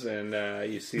was, and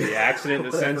you see the accident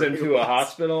that sends him to a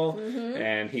hospital,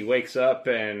 and he wakes up,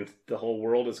 and the whole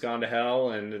world has gone to hell,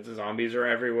 and the zombies are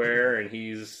everywhere, and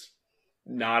he's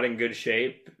not in good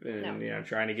shape, and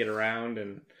trying to get around,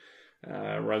 and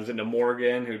runs into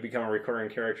Morgan, who'd become a recurring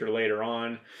character later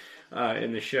on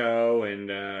in the show,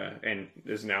 and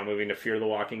is now moving to Fear the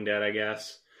Walking Dead, I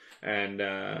guess. And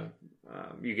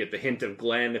you get the hint of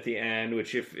Glenn at the end,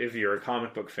 which if you're a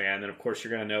comic book fan, then of course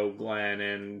you're going to know Glenn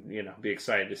and, be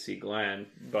excited to see Glenn.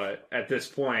 But at this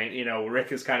point,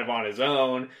 Rick is kind of on his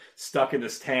own, stuck in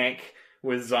this tank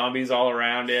with zombies all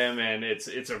around him, and it's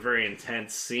a very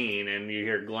intense scene, and you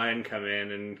hear Glenn come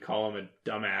in and call him a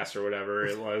dumbass or whatever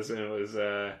it was, and it was...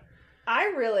 I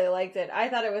really liked it. I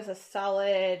thought it was a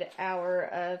solid hour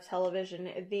of television.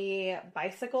 The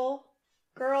bicycle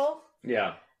girl...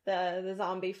 Yeah. The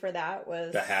zombie for that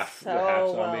was the half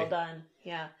well done.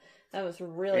 Yeah, that was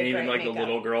really and even great like makeup. the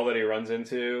little girl that he runs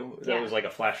into, that was like a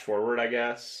flash forward, I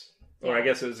guess. Or I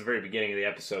guess it was the very beginning of the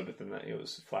episode, but then it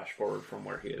was flash forward from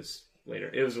where he is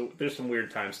later. There's some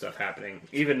weird time stuff happening,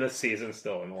 even this season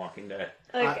still in The Walking Dead.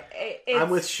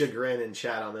 I'm with Chagrin and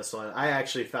Chad on this one. I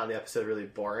actually found the episode really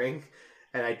boring,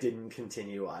 and I didn't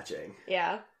continue watching.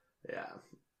 Yeah.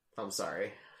 I'm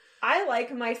sorry. I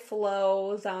like my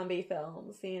slow zombie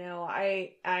films.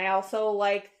 I also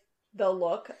like the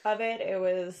look of it. It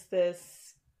was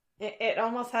this. It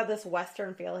almost had this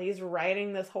Western feel. He's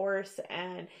riding this horse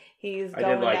and he's going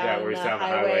I did like down that where he's down the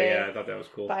highway. Yeah, I thought that was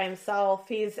cool. By himself.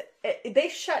 They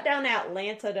shut down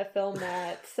Atlanta to film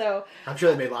that. So I'm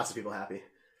sure they made lots of people happy.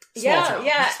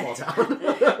 Small town.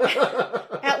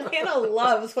 Atlanta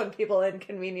loves when people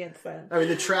inconvenience them. I mean,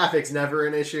 the traffic's never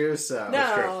an issue, so...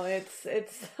 No,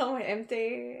 it's so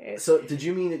empty. So, did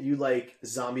you mean that you like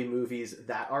zombie movies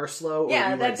that are slow? Or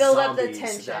Yeah, you that like build up the zombies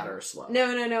tension. that are slow?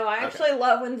 No. I actually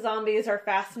love when zombies are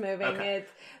fast-moving. Okay.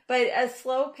 But a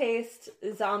slow-paced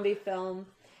zombie film,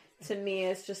 to me,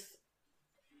 is just...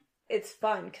 It's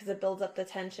fun, because it builds up the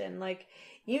tension. Like,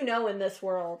 in this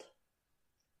world...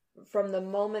 From the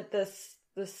moment this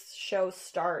show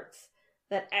starts,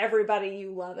 that everybody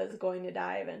you love is going to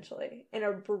die eventually in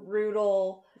a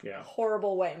brutal,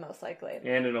 horrible way, most likely,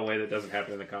 and in a way that doesn't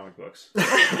happen in the comic books.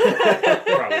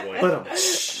 Probably.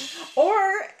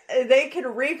 Or they could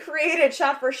recreate it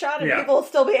shot for shot, and people will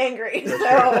still be angry. So,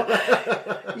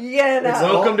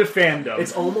 welcome to fandom.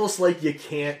 It's almost like you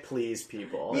can't please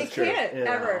people. You can't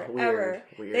ever. Weird.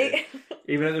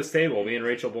 Even at this table, me and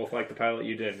Rachel both liked the pilot.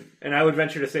 You didn't, and I would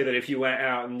venture to say that if you went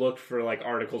out and looked for like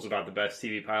articles about the best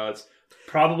TV pilots,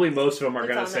 probably most of them are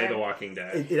going to say The Walking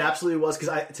Dead. It absolutely was,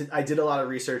 because I did a lot of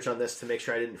research on this to make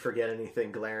sure I didn't forget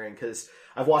anything glaring, because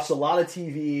I've watched a lot of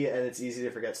TV and it's easy to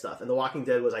forget stuff. And The Walking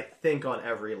Dead was, I think, on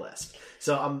every list.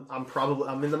 So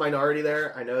I'm in the minority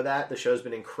there. I know that the show's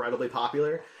been incredibly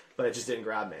popular, but it just didn't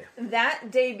grab me. That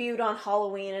debuted on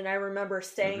Halloween, and I remember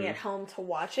staying at home to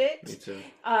watch it. Me too.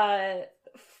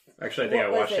 Actually, I think I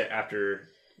watched it after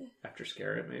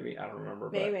Scare It, maybe. I don't remember.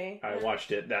 But maybe. I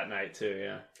watched it that night too,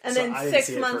 yeah. And so then I didn't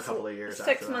see it for a couple of years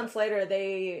six months later,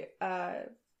 they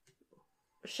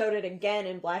showed it again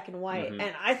in black and white,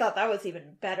 and I thought that was even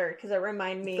better because it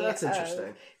reminded me That's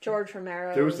interesting. George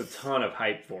Romero. There was a ton of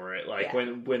hype for it. Like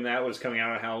when that was coming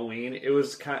out on Halloween, it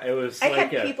was I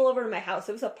had people over to my house.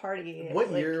 It was a party.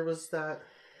 What year was that?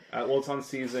 Well, it's on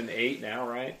season 8 now,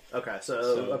 right? Okay,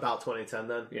 so about 2010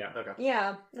 then? Yeah. Okay.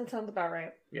 Yeah, that sounds about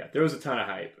right. Yeah, there was a ton of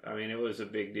hype. I mean, it was a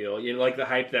big deal. Like the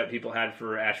hype that people had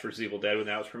for Ash vs. Evil Dead when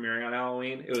that was premiering on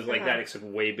Halloween. It was like that, except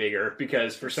way bigger,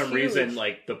 because for some reason,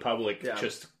 like, the public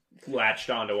just latched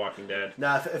on to Walking Dead.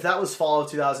 Now, if that was fall of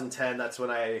 2010, that's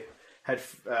when I had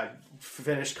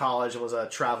finished college and was a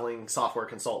traveling software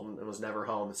consultant and was never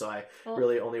home. So I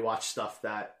really only watched stuff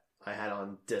that I had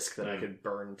on disc that I could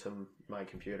burn to my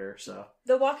computer. So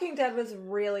The Walking Dead was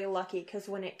really lucky because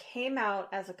when it came out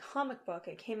as a comic book,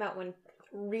 it came out when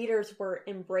readers were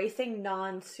embracing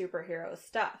non-superhero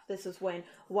stuff. This is when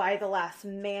Y the Last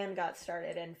Man got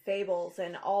started, and Fables,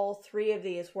 and all three of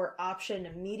these were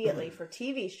optioned immediately for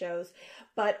TV shows.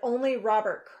 But only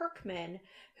Robert Kirkman,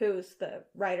 who's the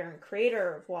writer and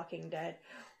creator of Walking Dead,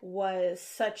 was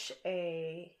such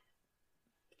a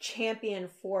champion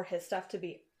for his stuff to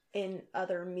be in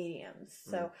other mediums.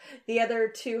 So the other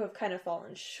two have kind of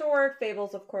fallen short.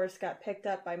 Fables, of course, got picked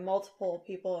up by multiple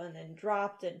people and then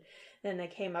dropped, and then they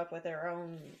came up with their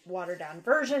own watered-down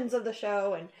versions of the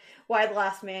show. And Why the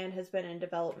Last Man has been in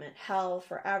development hell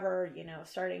forever,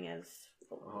 starting as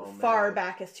far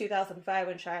back as 2005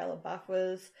 when Shia LaBeouf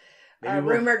was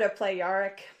rumored to play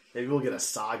Yarick. Maybe we'll get a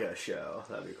Saga show.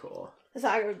 That'd be cool. The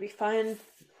Saga would be fun.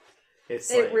 It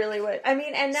like really would. I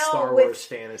mean, and now Star Wars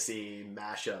fantasy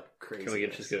mashup crazy. Can we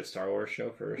just get a Star Wars show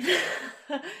first?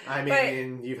 I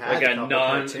mean, you've had like a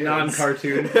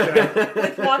non-cartoon show.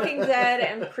 With Walking Dead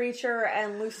and Preacher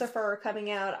and Lucifer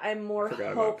coming out, I'm more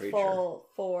hopeful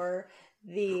for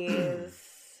these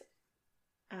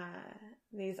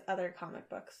other comic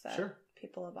books that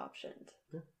people have optioned.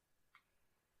 Yeah.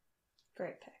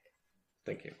 Great pick.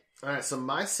 Thank you. All right, so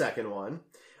my second one,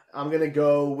 I'm going to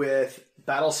go with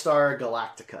Battlestar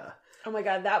Galactica. Oh my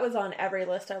god, that was on every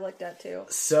list I looked at too.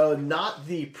 So not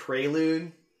the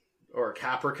Prelude or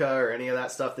Caprica or any of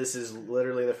that stuff. This is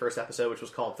literally the first episode, which was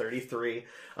called 33.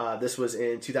 This was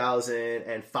in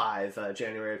 2005,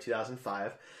 January of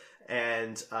 2005.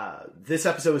 And this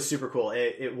episode was super cool.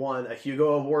 It won a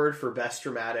Hugo Award for Best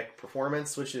Dramatic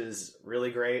Performance, which is really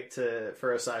great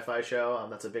for a sci-fi show.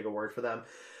 That's a big award for them.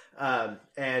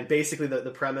 And basically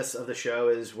the premise of the show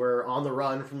is we're on the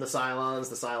run from the Cylons.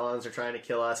 The Cylons are trying to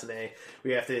kill us, and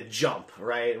we have to jump,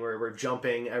 right? We're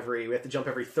jumping we have to jump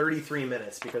every 33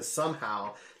 minutes because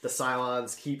somehow the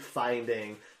Cylons keep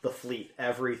finding the fleet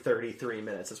every 33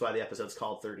 minutes. That's why the episode's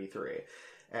called 33.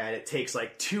 And it takes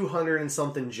like 200 and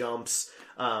something jumps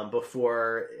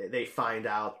before they find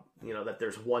out, that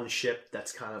there's one ship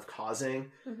that's kind of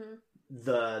causing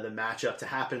the matchup to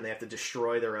happen. They have to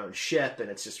destroy their own ship, and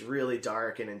it's just really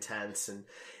dark and intense, and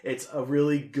it's a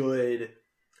really good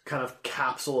kind of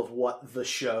capsule of what the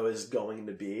show is going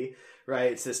to be,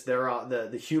 right? It's this,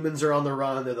 the humans are on the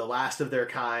run, they're the last of their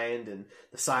kind, and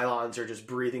the Cylons are just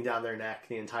breathing down their neck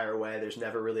the entire way. There's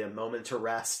never really a moment to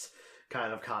rest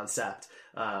kind of concept,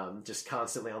 just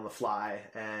constantly on the fly.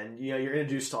 And you're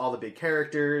introduced to all the big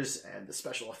characters, and the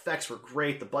special effects were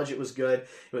great. The budget was good.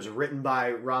 It was written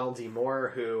by Ronald D.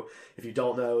 Moore, who, if you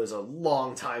don't know, is a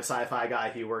long-time sci-fi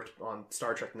guy. He worked on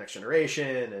Star Trek: The Next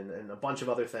Generation and a bunch of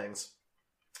other things.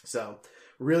 So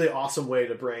really awesome way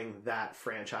to bring that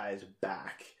franchise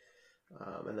back.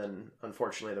 And then,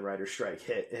 unfortunately, the writer's strike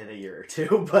hit in a year or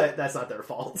two, but that's not their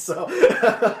fault. So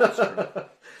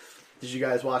Did you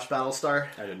guys watch Battlestar?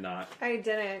 I did not. I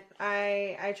didn't.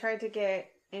 I tried to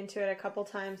get into it a couple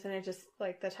times, and it just,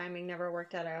 the timing never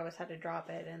worked out. I always had to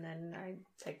drop it, and then I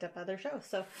picked up other shows.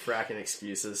 So fracking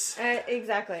excuses.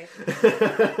 Exactly.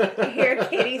 I hear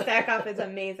Katie Sackhoff is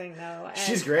amazing, though. And,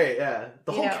 she's great, yeah.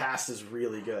 The whole cast is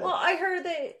really good. Well, I heard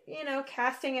that,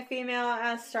 casting a female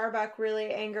as Starbuck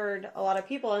really angered a lot of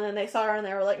people, and then they saw her and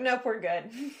they were like, nope, we're good.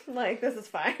 This is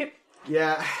fine.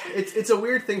 Yeah, it's a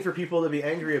weird thing for people to be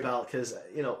angry about because,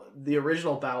 the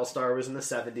original Battlestar was in the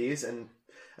 70s, and,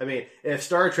 I mean, if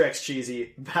Star Trek's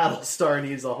cheesy, Battlestar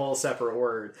needs a whole separate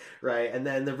word, right? And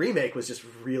then the remake was just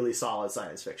really solid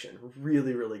science fiction.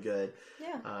 Really, really good.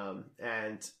 Yeah.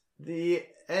 And the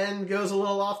end goes a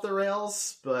little off the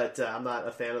rails, but I'm not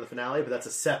a fan of the finale, but that's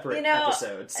a separate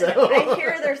episode. So I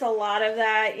hear there's a lot of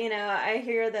that. I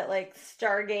hear that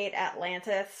Stargate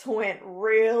Atlantis went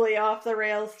really off the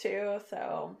rails too.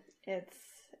 So it's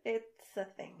a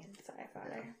thing in sci-fi.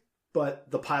 Yeah.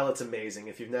 But the pilot's amazing.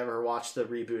 If you've never watched the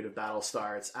reboot of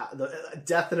Battlestar, it's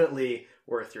definitely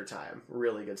worth your time.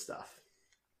 Really good stuff.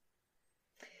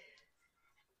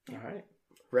 All right.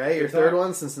 Ray, your third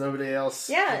one, since nobody else...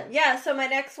 Yeah. So my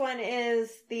next one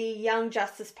is the Young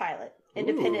Justice pilot,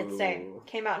 Independence Day.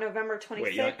 Came out November 26th.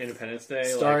 Wait, Independence Day?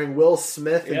 Starring Will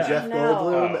Smith and Jeff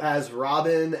Goldblum as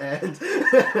Robin and...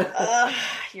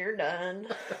 You're done.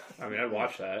 I mean, I'd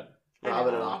watch that.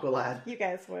 Robin and Aqualad. You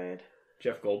guys would.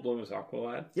 Jeff Goldblum is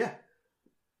Aqualad? Yeah.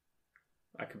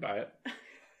 I could buy it.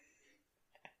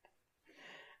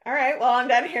 All right, well, I'm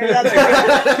done here.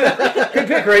 That's good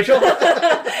pick, Rachel.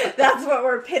 That's what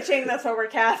we're pitching. That's what we're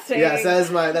casting. Yes, that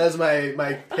is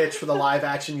my pitch for the live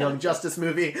action Young Justice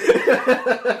movie.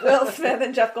 Will Smith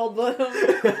and Jeff Goldblum.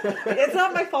 It's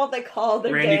not my fault they called the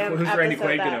damn Who's episode Randy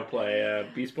Quaid that. gonna play?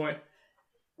 Beast Boy?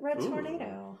 Red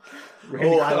Tornado.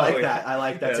 I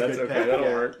like that. That's a good okay. pick.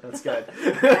 That'll work. That's good.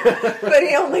 But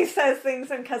he only says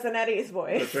things in Cousin Eddie's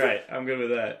voice. That's right. I'm good with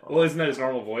that. Well, isn't that his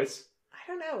normal voice? I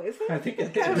don't know. Is it? I think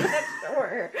it I'm is. not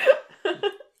sure.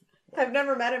 I've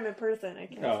never met him in person. I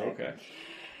can't say. Okay.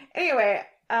 Anyway,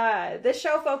 this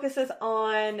show focuses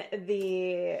on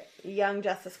the Young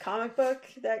Justice comic book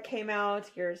that came out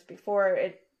years before.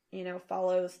 It,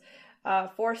 follows 4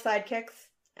 sidekicks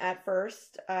at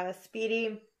first.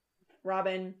 Speedy,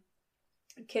 Robin,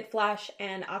 Kid Flash,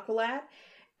 and Aqualad.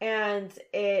 And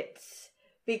it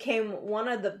became one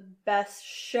of the best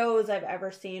shows I've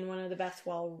ever seen. One of the best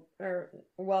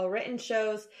well-written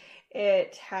shows.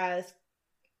 It has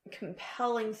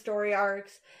compelling story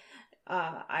arcs.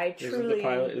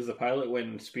 Is the pilot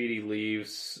when Speedy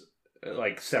leaves,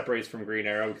 like separates from Green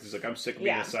Arrow because he's like, I'm sick of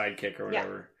being a sidekick or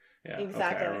whatever. Yeah,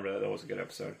 exactly. Okay, I remember that. That was a good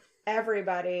episode.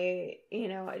 Everybody,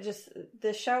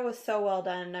 the show was so well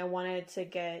done, and I wanted to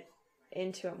get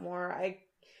into it more.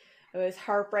 It was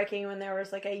heartbreaking when there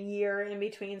was like a year in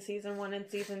between season 1 and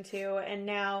season 2, and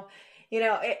now,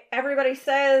 everybody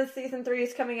says season 3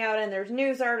 is coming out, and there's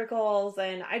news articles,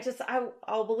 and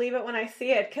I'll believe it when I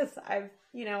see it, because I've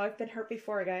been hurt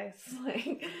before, guys.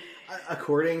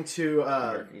 According to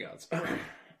American Gods.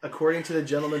 According to the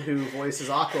gentleman who voices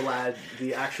Aqualad,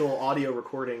 the actual audio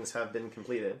recordings have been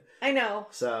completed. I know.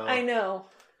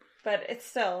 But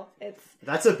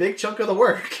that's a big chunk of the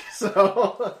work. So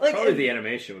probably the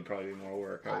animation would probably be more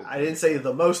work. I didn't say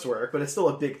the most work, but it's still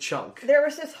a big chunk. There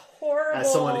was this horrible,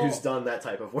 as someone who's done that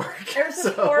type of work. There's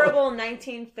this horrible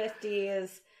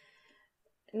 1950s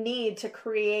need to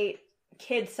create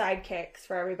kid sidekicks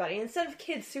for everybody instead of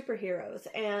kid superheroes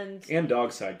and dog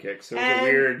sidekicks. So it was a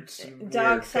weird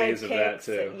dog phase of that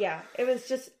too. Yeah, it was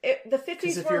just the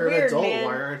 50s if were you're weird, an adult, man.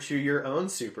 why aren't you your own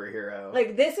superhero?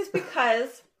 Like, this is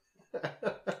because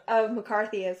of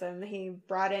McCarthyism. He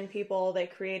brought in people. They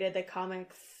created the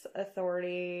Comics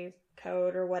Authority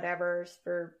Code or whatever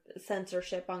for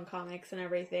censorship on comics and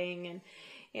everything,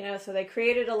 and so they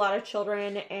created a lot of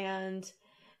children, and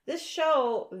this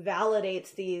show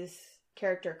validates these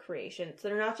character creations.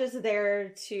 They're not just there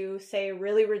to say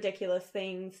really ridiculous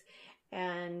things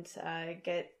and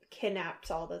get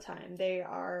kidnapped all the time. They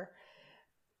are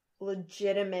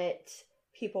legitimate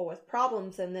people with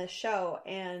problems in this show,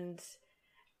 and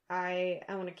I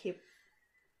want to keep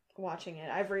watching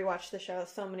it. I've rewatched the show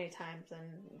so many times,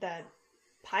 and that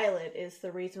pilot is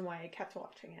the reason why I kept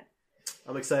watching it.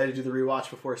 I'm excited to do the rewatch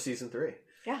before season 3.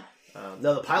 Yeah.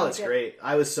 No, the pilot's great.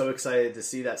 I was so excited to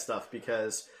see that stuff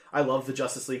because I love the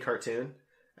Justice League cartoon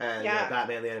and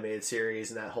Batman the Animated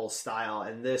Series and that whole style.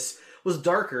 And this was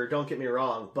darker, don't get me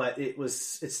wrong, but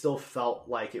it still felt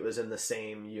like it was in the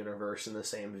same universe, in the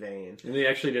same vein. And they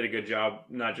actually did a good job,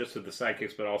 not just with the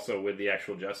sidekicks, but also with the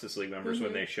actual Justice League members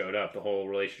when they showed up. The whole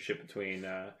relationship between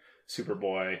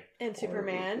Superboy and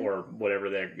Superman, or whatever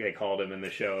they called him in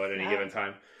the show at any given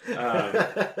time,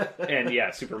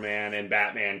 and Superman and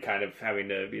Batman kind of having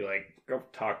to be like, go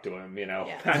talk to him,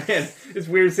 Batman, it's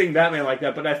weird seeing Batman like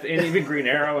that, but and even Green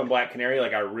Arrow and Black Canary,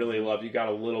 like, I really loved. You got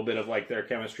a little bit of like their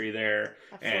chemistry there.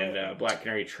 Absolutely. And Black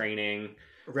Canary training.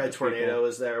 Red Tornado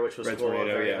was there, which was cool.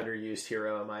 Tornado, a very underused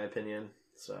hero in my opinion.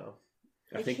 So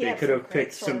I think they could have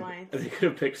picked some. They could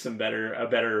have picked a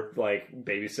better like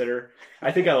babysitter.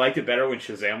 I think I liked it better when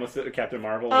Shazam was Captain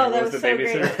Marvel. That was the so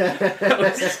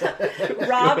babysitter. Great.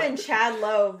 Rob and Chad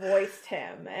Lowe voiced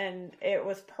him, and it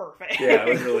was perfect. Yeah, it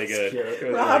was really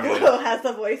good. Rob Lowe has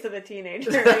the voice of a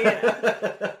teenager.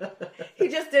 He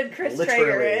just did Chris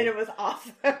Traeger, and it was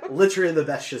awesome. Literally the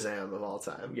best Shazam of all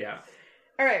time. Yeah.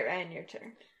 All right, Ryan, your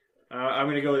turn. I'm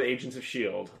going to go with Agents of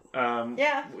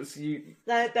S.H.I.E.L.D.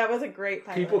 That was a great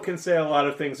pilot. People can say a lot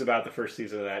of things about the first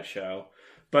season of that show,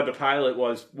 but the pilot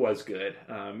was good.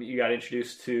 You got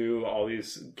introduced to all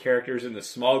these characters in the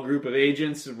small group of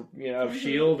agents, of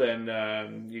S.H.I.E.L.D.,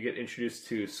 and you get introduced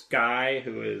to Skye,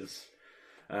 who is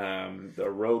the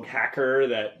rogue hacker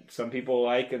that some people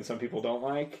like and some people don't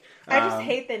like. I just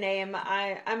hate the name.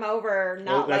 I'm over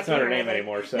not that's liking not her name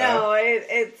anymore. So no,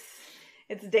 it's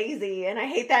Daisy, and I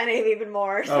hate that name even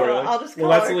more. So really? I'll just call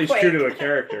her that's at least Quake. true to a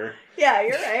character. Yeah,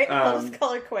 you're right. I'll just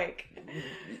call her Quake.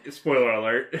 Spoiler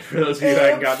alert for those of you who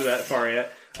haven't gotten to that far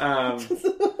yet.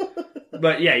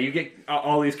 But yeah, you get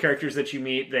all these characters that you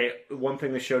meet. One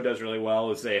thing the show does really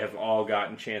well is they have all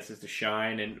gotten chances to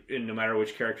shine, and no matter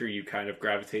which character you kind of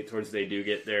gravitate towards, they do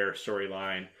get their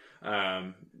storyline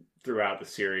throughout the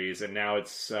series. And now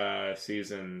it's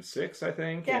season 6, I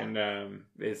think, and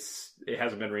it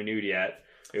hasn't been renewed yet.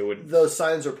 Those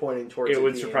signs are pointing towards. It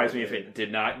would surprise me if it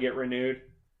did not get renewed.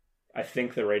 I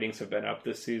think the ratings have been up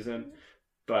this season.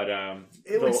 But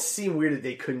it would seem weird that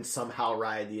they couldn't somehow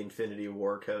ride the Infinity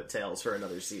War coattails for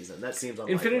another season. That seems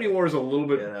unlikely. Infinity War is a little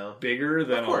bit bigger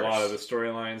than a lot of the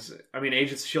storylines. I mean,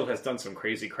 Agents of S.H.I.E.L.D. has done some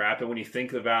crazy crap, and when you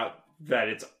think about that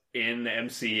it's in the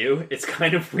MCU, it's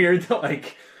kind of weird that,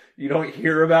 like, you don't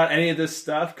hear about any of this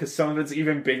stuff because some of it's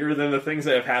even bigger than the things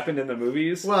that have happened in the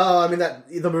movies. Well, I mean,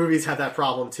 the movies have that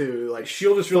problem too. Like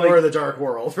S.H.I.E.L.D. is Thor: The Dark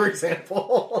World, for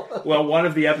example. Well, one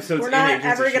of the episodes We're in not Agents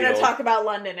ever of going to S.H.I.E.L.D. talk about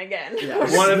London again. Yeah.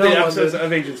 One of No the episodes London.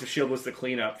 of Agents of S.H.I.E.L.D. was the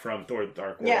cleanup from Thor: The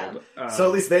Dark World. Yeah. So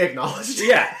at least they acknowledged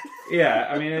it. Yeah.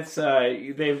 I mean, it's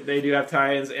they do have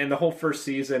tie-ins, and the whole first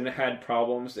season had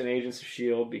problems in Agents of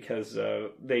S.H.I.E.L.D. because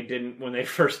they didn't, when they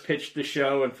first pitched the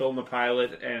show and filmed the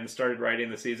pilot and started writing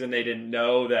the season, they didn't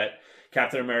know that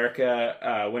Captain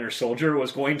America: Winter Soldier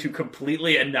was going to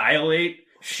completely annihilate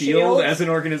S.H.I.E.L.D. as an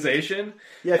organization.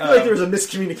 Yeah, I feel like there was a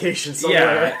miscommunication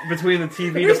somewhere. Yeah, between the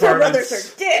TV The Russo departments.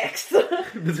 brothers are dicks.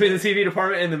 Between the TV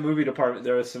department and the movie department,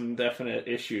 there was some definite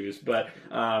issues. But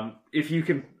if you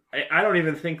can, I don't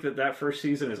even think that first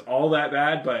season is all that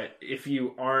bad. But if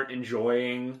you aren't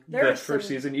enjoying There the are first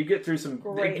some season, you get through some,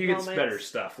 great you get moments. better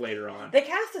stuff later on. The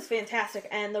cast is fantastic,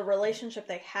 and the relationship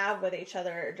they have with each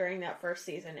other during that first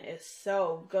season is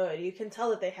so good. You can tell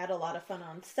that they had a lot of fun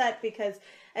on set because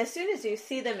as soon as you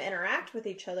see them interact with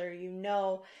each other, you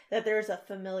know that there's a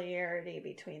familiarity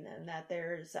between them, that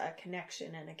there's a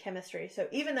connection and a chemistry. So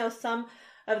even though some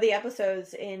of the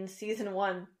episodes in season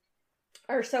 1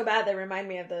 are so bad they remind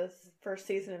me of the first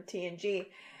season of TNG,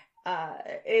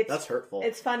 That's hurtful.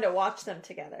 It's fun to watch them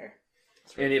together.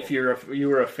 And if you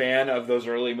were a fan of those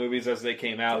early movies as they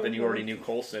came out, then you Mhm. already knew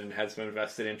Coulson and had some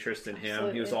invested interest in him.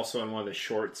 Absolutely. He was also in one of the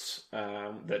shorts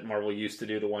that Marvel used to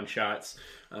do, the one-shots.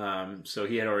 So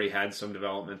he had already had some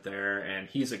development there, and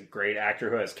he's a great actor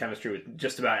who has chemistry with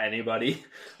just about anybody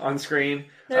on screen.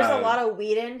 There's a lot of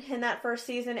Whedon in that first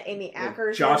season. Amy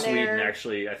Acker's Joss in there. Whedon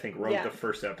actually, I think, wrote Yeah. the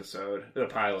first episode, the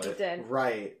pilot. He did.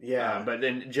 Right, yeah. But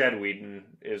then Jed Whedon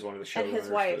is one of the And his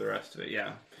showrunners wife. for the rest of it.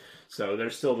 Yeah. So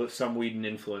there's still some Whedon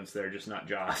influence there, just not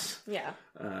Joss. Yeah.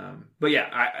 But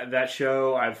yeah, that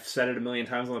show, I've said it a million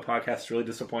times on the podcast. It's really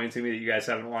disappointing to me that you guys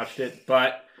haven't watched it,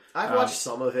 but I've watched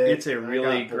some of it. it's a and I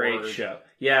really got great bored. show.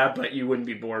 Yeah, but you wouldn't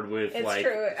be bored with It's like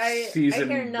true. I season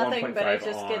hear nothing, 1.5 but it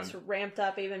just on. gets ramped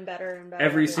up even better and better.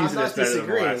 Every I'm season not is better than the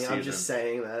disagreeing. last I'm season. just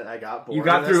saying that I got bored. You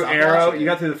got and I through stopped Arrow. watching You it.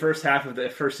 got through the first half of the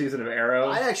first season of Arrow.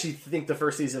 I actually think the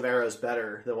first season of Arrow is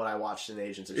better than what I watched in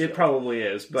Agents of It S.H.I.E.L.D. probably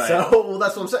is, but So, well,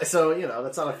 that's what I'm saying. So,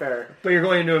 that's not fair. but you're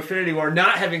going into Infinity War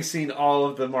not having seen all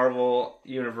of the Marvel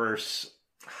Universe.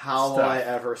 How will Stuff. I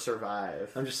ever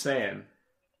survive? I'm just saying.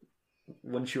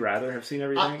 Wouldn't you rather have seen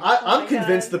everything? I'm my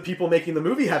convinced God. the people making the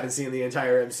movie haven't seen the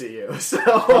entire MCU. So,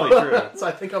 Probably true. so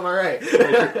I think I'm all right.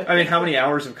 I mean, how many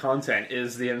hours of content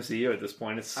is the MCU at this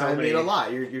point? It's so I many. mean, a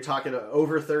lot. You're talking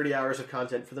over 30 hours of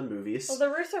content for the movies. Well, the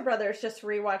Russo brothers just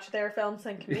rewatch their films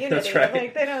and Community. That's right.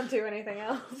 Like they don't do anything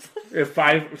else. You have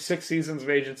 5-6 seasons of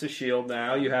Agents of S.H.I.E.L.D.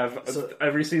 now. You have So-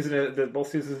 every season, both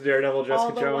seasons of Daredevil, All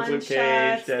Jessica the Jones, one Luke Cage,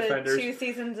 shots, the Defenders, 2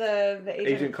 seasons of the Agent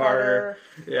Agent Carter.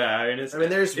 Carter. Yeah, I mean,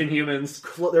 there's Inhumans.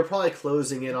 They're probably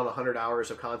closing in on 100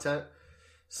 hours of content.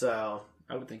 So,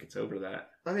 I would think it's over that.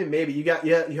 I mean, maybe you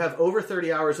have over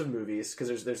 30 hours of movies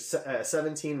because there's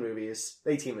 17 movies,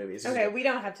 18 movies. Okay, we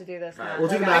don't have to do this. All right, math. we'll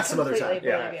do the Like, math I some other time. completely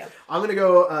Yeah. believe you. I'm gonna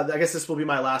go. I guess this will be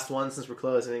my last one since we're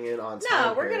closing in on time.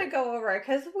 No, we're here. gonna go over it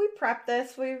because we prepped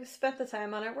this. We've spent the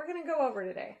time on it. We're gonna go over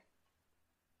today.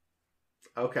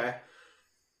 Okay.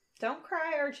 Don't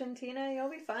cry, Argentina.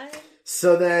 You'll be fine.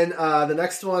 So then the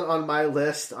next one on my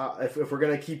list, if we're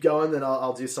going to keep going, then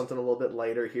I'll do something a little bit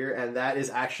later here, and that is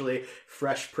actually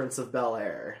Fresh Prince of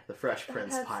Bel-Air, the Fresh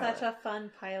Prince That's pilot. such a fun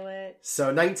pilot.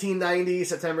 So 1990,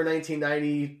 September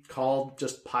 1990, called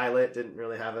just pilot, didn't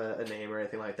really have a name or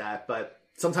anything like that, but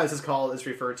sometimes it's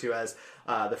referred to as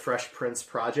the Fresh Prince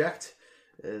Project,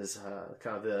 is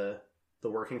kind of the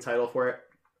working title for it.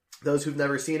 Those who've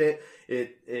never seen it,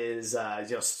 it is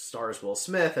stars Will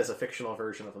Smith as a fictional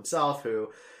version of himself who,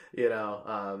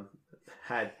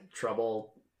 had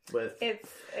trouble with. It's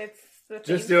the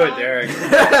Just theme do it, song.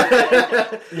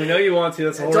 Derek. We know you want to.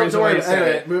 That's the whole Don't reason worry. why you said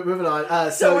Anyway, it. moving on.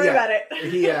 Don't worry about it.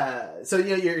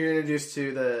 You're introduced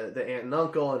to the aunt and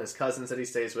uncle and his cousins that he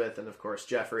stays with, and of course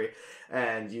Jeffrey,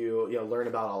 and you learn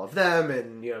about all of them,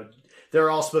 and they're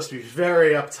all supposed to be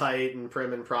very uptight and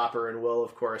prim and proper, and Will,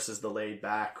 of course, is the laid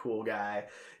back, cool guy,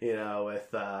 with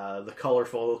the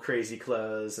colorful, crazy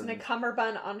clothes And a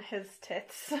cummerbund on his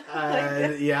tits.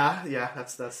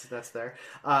 that's there.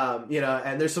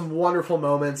 And there's some wonderful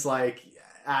moments like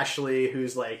Ashley,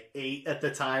 who's like 8 at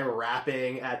the time,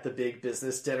 rapping at the big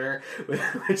business dinner,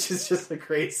 which is just a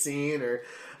great scene. Or,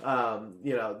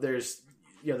 there's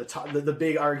the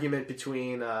big argument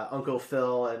between Uncle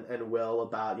Phil and Will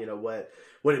about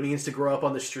what it means to grow up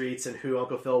on the streets and who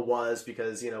Uncle Phil was,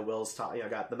 because Will's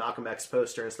got the Malcolm X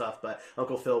poster and stuff, but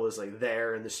Uncle Phil was like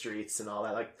there in the streets and all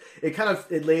that. Like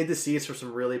it laid the seeds for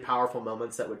some really powerful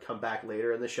moments that would come back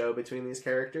later in the show between these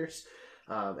characters,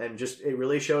 and just it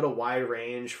really showed a wide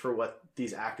range for what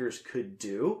these actors could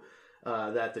do.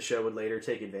 that the show would later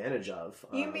take advantage of.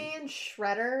 You mean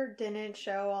Shredder didn't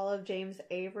show all of James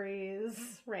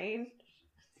Avery's reign?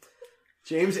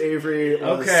 James Avery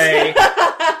was... Okay.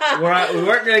 We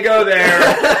weren't going to go there,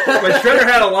 but Shredder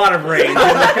had a lot of range in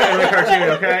the cartoon,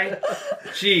 okay?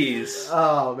 Jeez.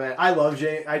 Oh, man. I love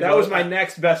James. That was my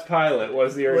next best pilot,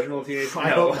 was the original Teenage... I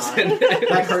hope not.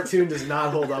 That cartoon does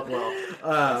not hold up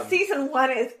well. Season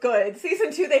 1 is good.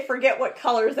 Season 2, they forget what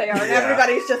colors they are, and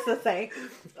everybody's just the same.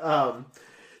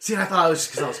 See, I thought it was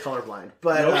because I was colorblind.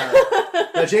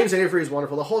 But no, James Avery is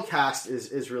wonderful. The whole cast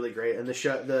is really great, and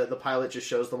the pilot just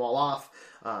shows them all off.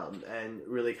 And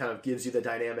really kind of gives you the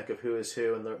dynamic of who is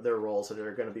who and their roles that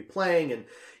they're going to be playing, and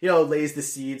lays the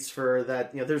seeds for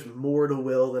that. There's more to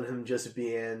Will than him just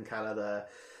being kind of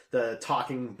the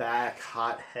talking back,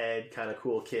 hothead kind of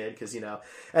cool kid. Because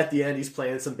at the end he's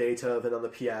playing some Beethoven on the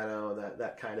piano and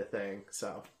that kind of thing.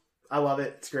 So I love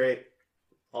it. It's great.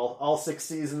 All 6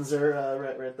 seasons are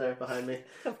right there behind me.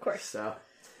 Of course. So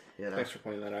thanks for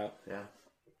pointing that out. Yeah.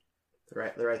 They're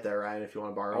right there, Ryan, if you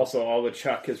want to borrow. Also, all the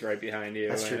Chuck is right behind you.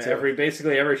 That's true, too.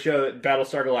 Basically every show,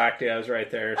 Battlestar Galactica is right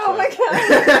there. So. Oh my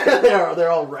god! they're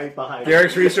all right behind you.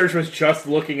 Derek's research was just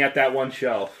looking at that one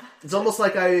shelf. It's almost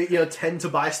like I tend to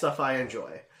buy stuff I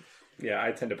enjoy. Yeah,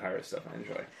 I tend to pirate stuff I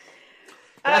enjoy.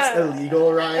 That's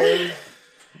illegal, Ryan.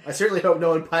 I certainly hope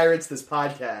no one pirates this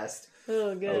podcast.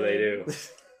 Oh, good. Oh, they do.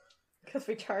 Because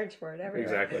we charge for it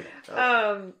everywhere. Exactly.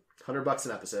 $100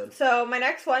 an episode. So my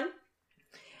next one,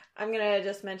 I'm going to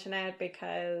just mention it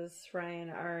because Ryan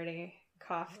already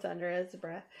coughed under his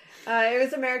breath. It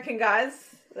was American Gods.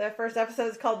 The first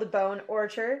episode is called The Bone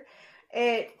Orchard.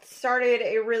 It started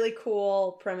a really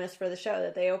cool premise for the show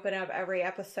that they open up every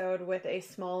episode with a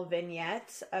small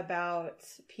vignette about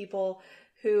people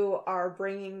who are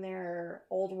bringing their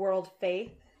old world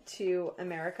faith to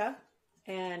America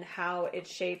and how it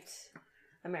shaped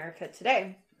America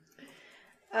today.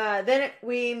 Then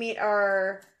we meet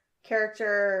our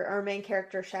main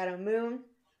character, Shadow Moon.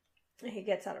 He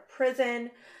gets out of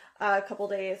prison a couple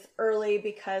days early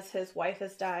because his wife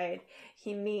has died.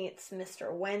 He meets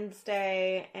Mr.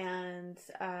 Wednesday, and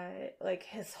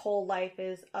his whole life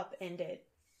is upended.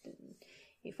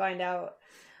 You find out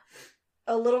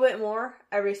a little bit more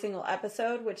every single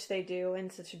episode, which they do in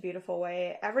such a beautiful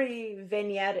way. Every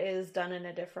vignette is done in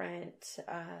a different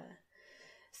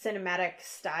cinematic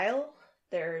style.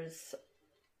 There's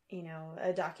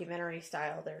a documentary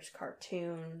style, there's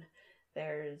cartoon,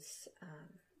 there's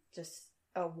just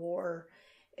a war.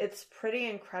 It's pretty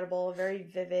incredible, very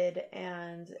vivid,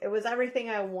 and it was everything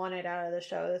I wanted out of the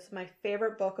show. This is my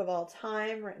favorite book of all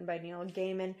time, written by Neil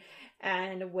Gaiman,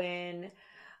 and when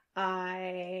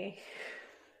I...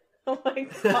 Oh my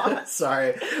god.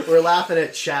 Sorry, we're laughing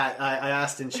at chat. I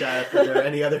asked in chat if there are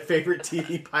any other favorite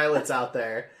TV pilots out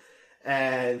there,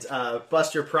 and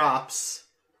Buster Props,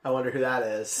 I wonder who that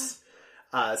is,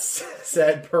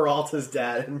 said Peralta's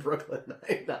dad in Brooklyn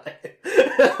Nine-Nine.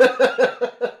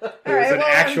 It was an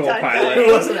actual pilot. It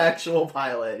was an actual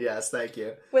pilot, yes, thank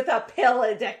you. With a pill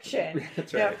addiction.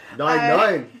 That's right.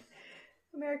 9-9.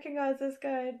 American Gods is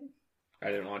good. I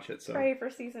didn't watch it, so... Ready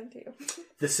for season 2.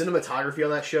 The cinematography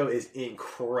on that show is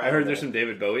incredible. I heard there's some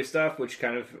David Bowie stuff, which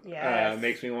kind of Yes.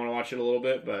 makes me want to watch it a little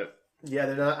bit, but... Yeah,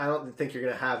 they're not. I don't think you're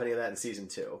going to have any of that in season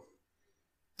 2.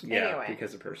 Yeah, Anyway.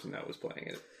 because the person that was playing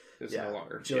it is Yeah, no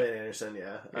longer. Gillian Anderson,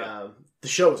 yeah. Yeah. The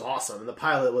show was awesome, and the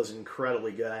pilot was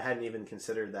incredibly good. I hadn't even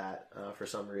considered that for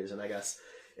some reason. I guess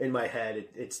in my head,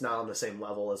 it's not on the same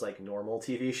level as like normal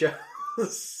TV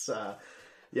shows.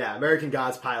 Yeah, American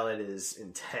Gods pilot is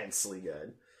intensely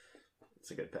good.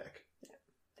 It's a good pick.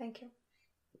 Thank you.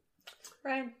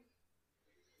 Ryan.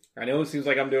 I know it seems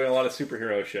like I'm doing a lot of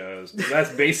superhero shows, but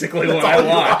that's basically That's what all I you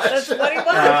watch. That's what he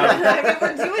wants. I mean,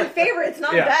 we're doing favorites,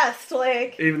 not Yeah. best.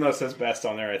 Like, Even though it says best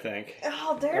on there, I think.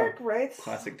 oh, Derek writes.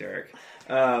 Classic Derek.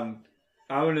 I'm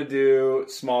going to do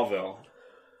Smallville,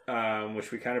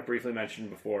 which we kind of briefly mentioned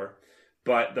before.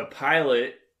 But the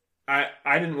pilot,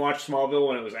 I didn't watch Smallville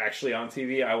when it was actually on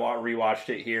TV. I rewatched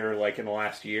it here like in the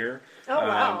last year. Oh,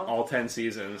 wow. All 10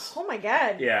 seasons. Oh my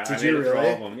god. Yeah, Did I made you it through all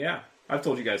really? of them. Yeah, I've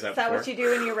told you guys that Is that before. what you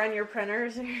do when you run your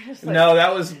printers? You're just like, No,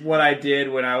 that was what I did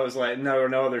when I was like, no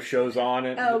other shows on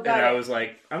it. Oh, got and I it. was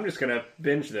like, I'm just going to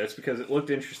binge this because it looked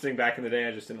interesting back in the day.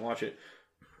 I just didn't watch it.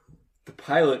 The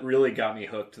pilot really got me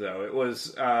hooked, though. It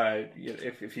was,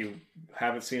 if you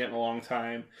haven't seen it in a long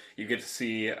time, you get to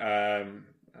see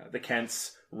the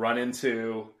Kents run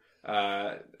into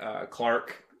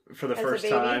Clark for the As a first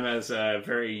baby? time as a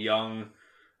very young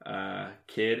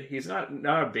kid. He's not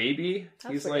a baby.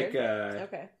 That's he's weird. like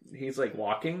Okay. he's like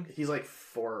walking. He's like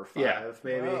 4 or 5, Yeah.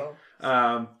 maybe.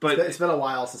 Whoa. But It's been a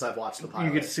while since I've watched the pilot.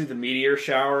 you get to see the meteor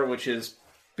shower, which is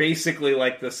basically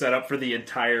like the setup for the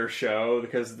entire show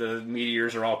because the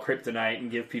meteors are all kryptonite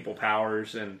and give people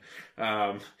powers. And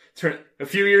a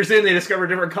few years in, they discover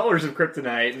different colors of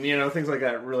kryptonite and things like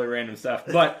that, really random stuff.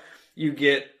 But you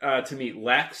get to meet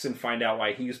Lex and find out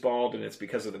why he's bald, and it's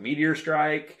because of the meteor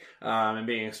strike and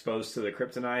being exposed to the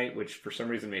kryptonite, which for some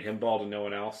reason made him bald and no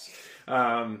one else.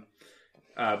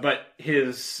 But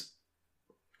his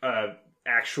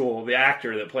the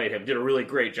actor that played him did a really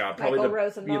great job. Michael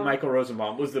Rosenbaum. Michael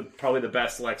Rosenbaum was probably the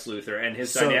best Lex Luthor, and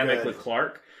his So dynamic good. with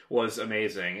Clark was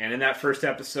amazing. And in that first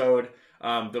episode,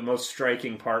 the most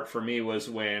striking part for me was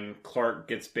when Clark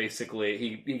gets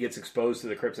he gets exposed to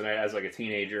the kryptonite as like a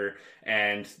teenager,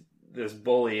 and this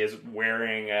bully is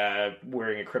wearing a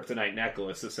kryptonite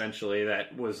necklace, essentially,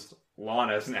 that was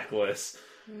Lana's necklace.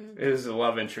 It was a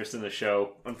love interest in the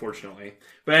show, unfortunately.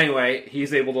 But anyway,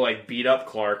 he's able to like beat up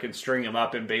Clark and string him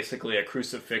up in basically a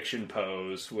crucifixion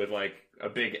pose with like a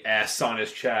big S on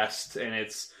his chest, and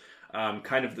it's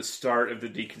kind of the start of the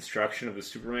deconstruction of the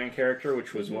Superman character,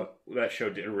 which was what that show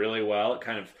did really well. It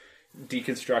kind of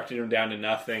deconstructed him down to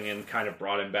nothing and kind of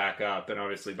brought him back up, and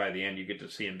obviously by the end you get to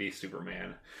see him be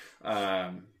Superman.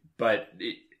 But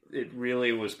it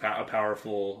really was a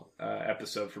powerful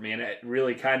episode for me, and it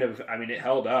really it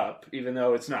held up, even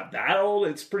though it's not that old.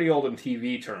 It's pretty old in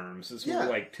TV terms. It's more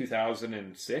like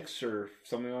 2006 or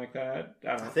something like that. I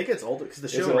don't know. I think it's older because the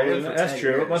It's show older ran than for that. 10 That's true.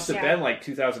 years. It must have Yeah. been like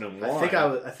 2001.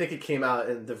 I think it came out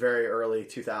in the very early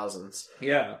 2000s.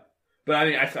 Yeah. But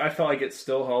I felt like it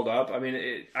still held up.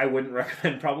 I wouldn't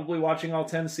recommend probably watching all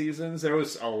 10 seasons. There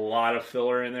was a lot of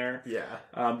filler in there. Yeah.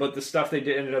 But the stuff they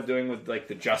ended up doing with like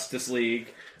the Justice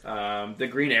League, the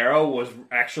Green Arrow was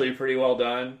actually pretty well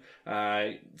done.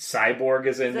 Cyborg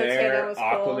is in Zatanna there. was cool.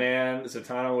 Aquaman,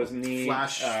 Zatanna was neat.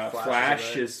 Flash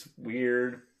Flash is is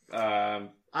weird. I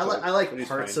like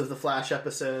parts of the Flash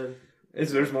episode.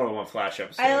 There's more than one Flash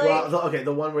episode. I like- Well,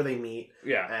 the one where they meet.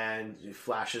 Yeah. And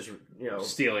Flash is,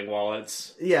 Stealing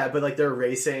wallets. Yeah, but like they're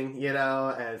racing,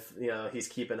 and he's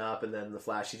keeping up, and then the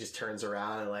Flash, he just turns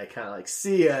around and like kind of like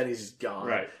see ya, and he's just gone.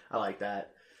 Right. I like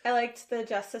that. I liked the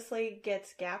Justice League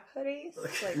gets Gap hoodies.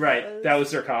 Like, Right. That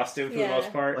was their costume for the Yeah.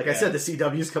 most part. Like I said, the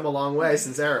CW's come a long way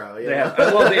since Arrow. The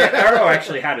Arrow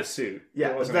actually had a suit.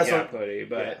 Yeah, it wasn't that's a Gap hoodie,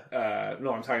 but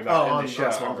no, I'm talking about in the show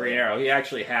on Green Arrow. He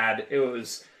actually had it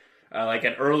was like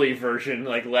an early version,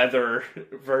 like leather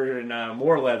version,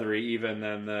 more leathery even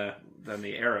than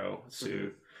the Arrow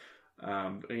suit.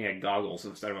 And he had goggles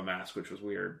instead of a mask, which was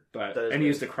weird. He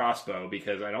used a crossbow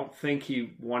because I don't think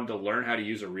he wanted to learn how to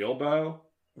use a real bow.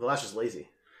 Well, that's just lazy.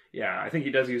 Yeah, I think he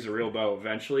does use a real bow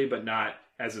eventually, but not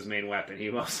as his main weapon. He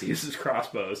mostly uses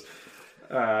crossbows,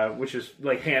 which is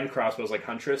like hand crossbows, like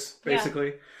Huntress,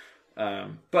 basically. Yeah.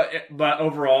 But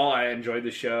overall, I enjoyed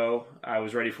the show. I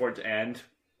was ready for it to end,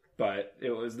 but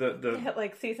it was the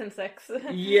like season 6.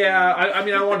 Yeah,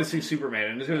 I wanted to see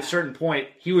Superman, and to a certain point,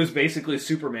 he was basically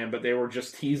Superman, but they were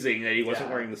just teasing that he wasn't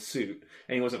wearing the suit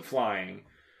and he wasn't flying.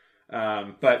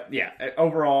 But yeah,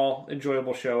 overall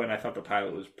enjoyable show, and I thought the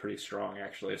pilot was pretty strong,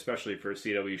 actually, especially for a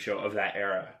CW show of that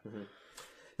era. Mm-hmm.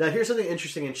 Now, here's something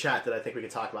interesting in chat that I think we could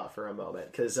talk about for a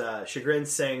moment, because Chagrin's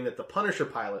saying that the Punisher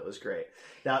pilot was great.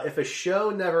 Now, if a show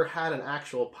never had an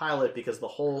actual pilot because the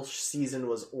whole season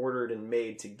was ordered and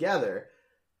made together,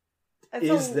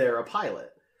 is there a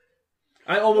pilot?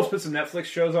 I almost put some Netflix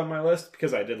shows on my list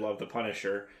because I did love the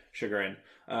Punisher, Chagrin,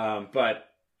 but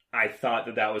I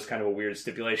thought that was kind of a weird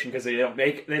stipulation because they don't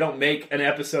make an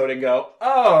episode and go,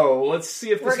 oh, let's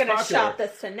see if this we're going to shop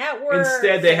this to networks.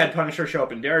 Instead, they had Punisher show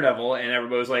up in Daredevil, and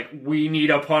everybody was like, we need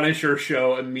a Punisher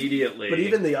show immediately. But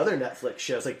even the other Netflix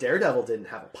shows, like Daredevil, didn't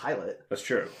have a pilot. That's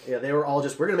true. Yeah, they were all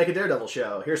just, we're going to make a Daredevil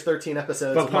show. Here's 13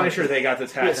 episodes. But Punisher, they got to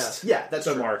test that's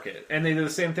the true. market. And they did the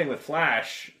same thing with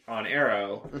Flash on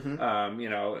Arrow.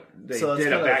 Mm-hmm. They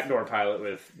did a backdoor pilot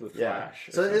with Flash.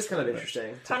 So it is kind of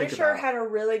interesting. Punisher had a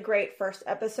really great first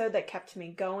episode that kept me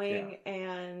going,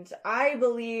 and I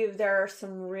believe there are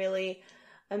some really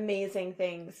amazing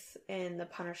things in the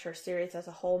Punisher series as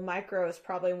a whole. Micro is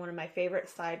probably one of my favorite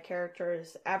side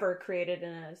characters ever created in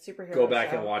a superhero Go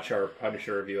back show. and watch our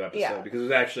Punisher review episode because it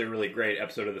was actually a really great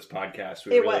episode of this podcast.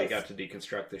 We got to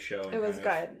deconstruct the show. It was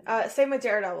good. Same with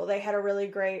Daredevil. They had a really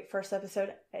great first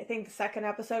episode. I think the second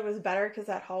episode was better because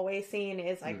that hallway scene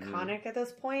is iconic at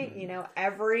this point. Mm-hmm.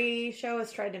 Every show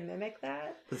has tried to mimic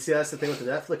that. But see, that's the thing with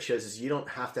the Netflix shows is you don't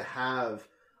have to have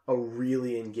a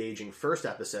really engaging first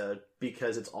episode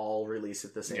because it's all released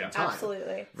at the same time.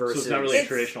 Absolutely. Versus, so it's not really a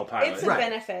traditional pilot. It's a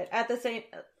benefit. At the same,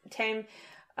 time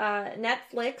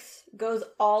Netflix goes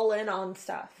all in on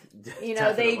stuff. You know,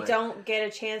 Definitely. they don't get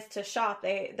a chance to shop.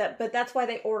 But that's why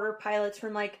they order pilots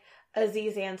from like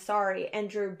Aziz Ansari and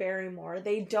Drew Barrymore.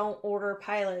 They don't order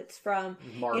pilots from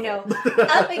Marvel. you know,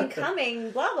 up and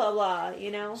coming blah blah blah,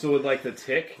 you know. So would like The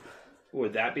Tick,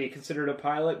 would that be considered a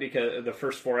pilot? Because the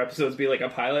first 4 episodes be like a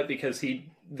pilot because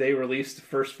they released the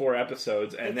first 4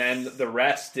 episodes and then the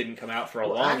rest didn't come out for a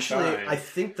long actually, time. I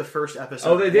think the first episode.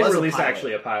 Oh, they did was release a pilot.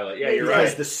 actually a pilot. Yeah, you're Because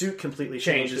right. the suit completely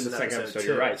Changed changes in the second episode. too.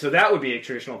 You're right. So that would be a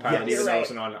traditional pilot, Yes. even though Right.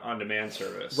 it's an on-demand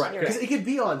service. Right, because it could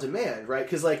be on demand, right?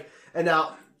 Because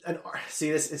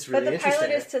see this, it's really But the interesting.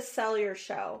 pilot is to sell your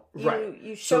show. Right.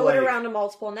 You So, show it like- around to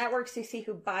multiple networks. You see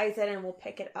who buys it and will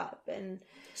pick it up. And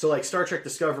So, like, Star Trek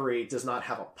Discovery does not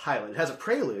have a pilot. It has a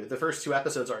prelude. The first 2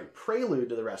 episodes are a prelude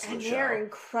to the rest of the show. they're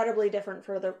incredibly different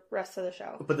for the rest of the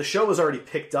show. But the show was already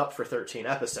picked up for 13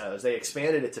 episodes. They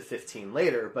expanded it to 15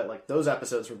 later, but, like, those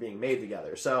episodes were being made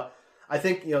together. So, I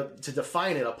think, to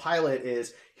define it, a pilot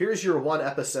is, here's your 1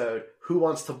 episode, who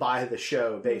wants to buy the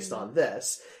show based on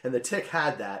this? And The Tick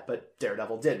had that, but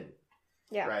Daredevil didn't.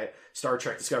 Yeah. Right? Star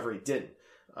Trek Discovery didn't.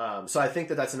 So I think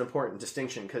that that's an important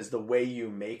distinction, because the way you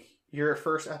make your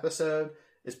first episode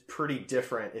is pretty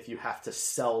different if you have to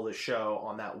sell the show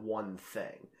on that one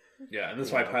thing. Yeah, and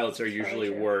that's why pilots are usually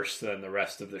true. worse than the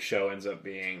rest of the show ends up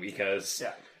being, because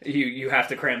Yeah. you have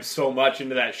to cram so much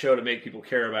into that show to make people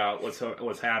care about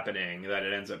what's happening that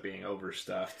it ends up being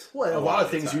overstuffed. Well, a lot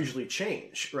of the things time. usually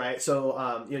change, right?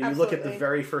 So, you look at the Absolutely.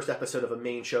 very first episode of a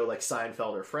main show like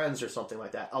Seinfeld or Friends or something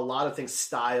like that. A lot of things,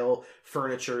 style,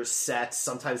 furniture, sets,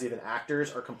 sometimes even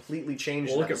actors, are completely changed.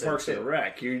 Well, in look at episode Parks 2. and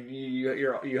Rec.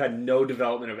 You had no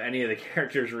development of any of the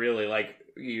characters really. Like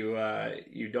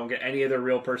you don't get any of their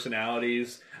real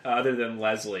personalities other than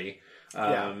Leslie.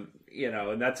 Yeah.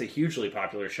 And that's a hugely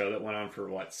popular show that went on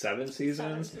for 7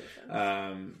 seasons.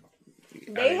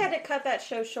 They had to cut that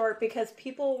show short because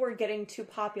people were getting too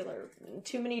popular.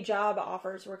 Too many job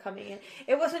offers were coming in.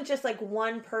 It wasn't just like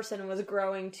one person was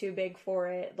growing too big for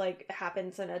it, like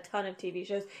happens in a ton of TV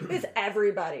shows. Because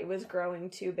everybody was growing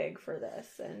too big for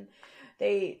this. And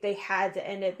they had to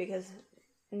end it because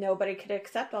nobody could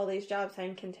accept all these jobs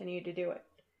and continue to do it.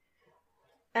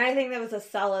 And I think that was a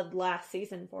solid last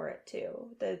season for it too.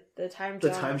 The time The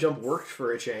jump. time jump worked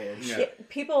for a change. Yeah.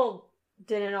 People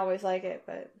didn't always like it,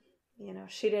 but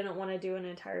she didn't want to do an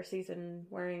entire season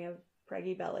wearing a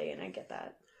preggy belly, and I get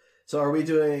that. So are we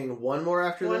doing one more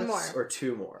after One this? more. Or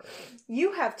 2 more?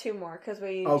 You have 2 more because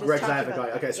we. Oh, just Greg, I talked haven't about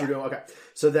gone. that. Okay, so Yeah. we're doing, okay.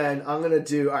 So then I'm going to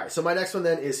do, all right, so my next one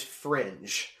then is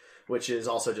Fringe, which is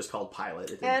also just called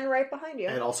Pilot. And right behind you.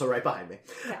 And also right behind me.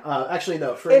 Yeah. Actually,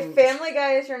 no, Fringe. If Family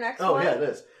Guy is your next Oh, one. yeah, it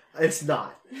is. It's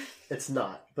not,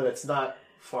 but it's not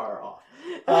far off.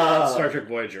 Star Trek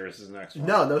Voyager is his next one.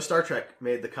 No Star Trek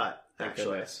made the cut, Thank actually.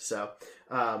 goodness. So,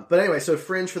 but anyway, so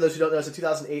Fringe, for those who don't know, is a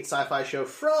 2008 sci-fi show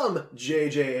from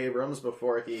J.J. Abrams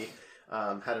before he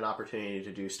had an opportunity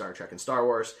to do Star Trek and Star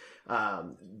Wars.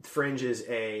 Fringe is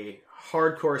a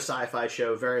hardcore sci-fi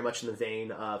show, very much in the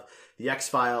vein of The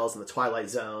X-Files and The Twilight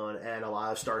Zone and a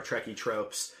lot of Star Trek-y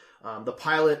tropes. The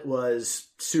pilot was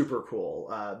super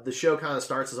cool. The show kind of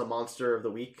starts as a Monster of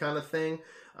the Week kind of thing.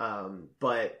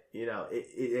 But,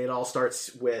 it all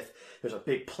starts with, there's a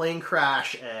big plane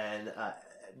crash and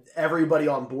everybody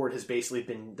on board has basically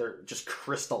they're just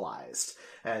crystallized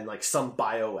and like some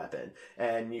bioweapon.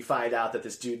 And you find out that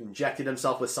this dude injected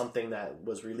himself with something that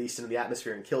was released into the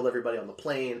atmosphere and killed everybody on the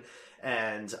plane.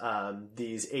 And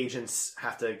these agents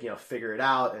have to, figure it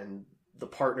out, and the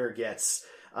partner gets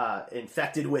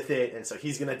infected with it, and so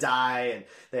he's gonna die, and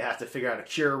they have to figure out a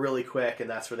cure really quick, and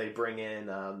that's where they bring in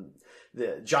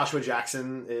Joshua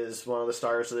Jackson is one of the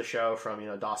stars of the show from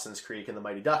Dawson's Creek and the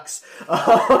Mighty Ducks.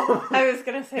 I was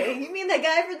gonna say, you mean the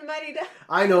guy from the Mighty Ducks?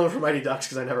 I know him from Mighty Ducks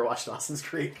because I never watched Dawson's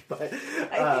Creek, but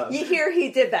You hear he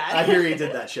did that. I hear he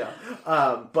did that show.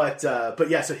 But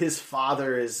yeah, so his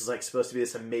father is like supposed to be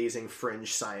this amazing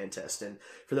fringe scientist, and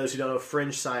for those who don't know,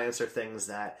 fringe science are things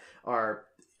that are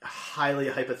highly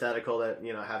hypothetical that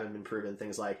haven't been proven.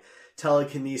 Things like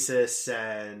telekinesis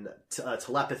and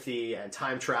telepathy and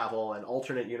time travel and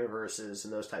alternate universes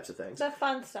and those types of things. The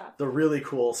fun stuff. The really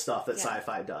cool stuff that Yeah.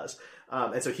 sci-fi does.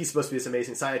 And so he's supposed to be this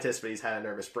amazing scientist, but he's had a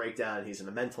nervous breakdown and he's in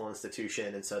a mental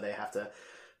institution, and so they have to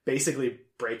basically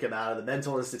break him out of the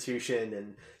mental institution,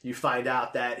 and you find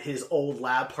out that his old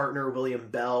lab partner, William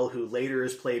Bell, who later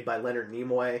is played by Leonard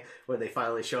Nimoy when they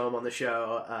finally show him on the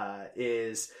show,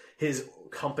 is his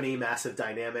company, Massive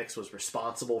Dynamics, was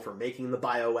responsible for making the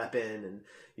bioweapon, and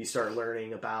you start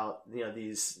learning about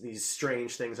these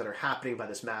strange things that are happening by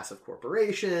this massive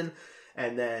corporation,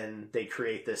 and then they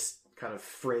create this kind of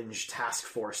fringe task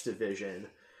force division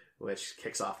which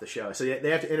kicks off the show. So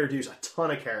they have to introduce a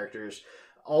ton of characters,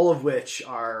 all of which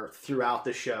are throughout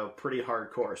the show pretty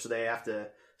hardcore. So they have to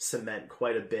cement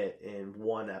quite a bit in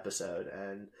one episode,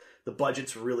 and the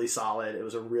budget's really solid. It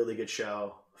was a really good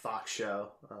show, Fox show,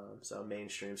 so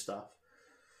mainstream stuff.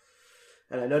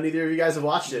 And I know neither of you guys have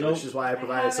watched it, which is why I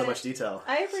provided so much detail.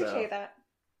 I appreciate that.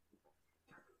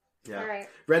 Yeah. All right.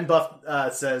 Ren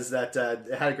Buff says that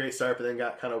it had a great start, but then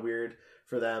got kind of weird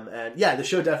for them. And yeah, the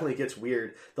show definitely gets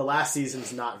weird. The last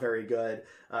season's not very good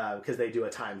because they do a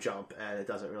time jump, and it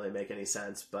doesn't really make any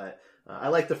sense. But I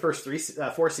like the first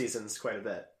 4 seasons quite a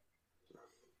bit.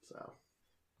 So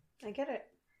I get it.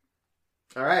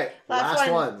 All right, last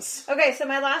ones. Okay, so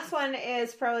my last one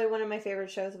is probably one of my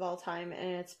favorite shows of all time,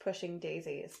 and it's Pushing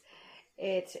Daisies.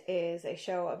 It is a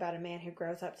show about a man who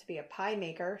grows up to be a pie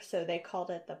maker, so they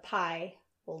called it the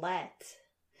Pie-Let.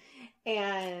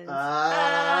 And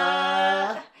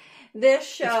this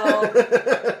show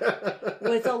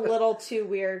was a little too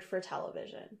weird for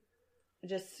television.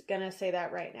 Just gonna say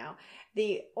that right now.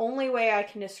 The only way I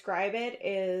can describe it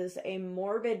is a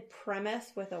morbid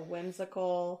premise with a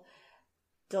whimsical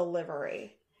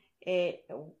delivery. It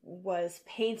was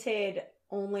painted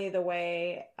only the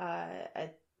way a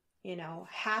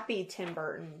happy Tim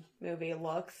Burton movie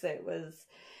looks. It was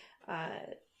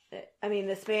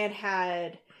this man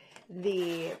had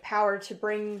the power to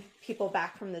bring people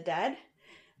back from the dead,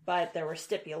 but there were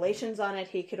stipulations on it.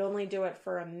 He could only do it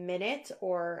for a minute,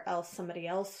 or else somebody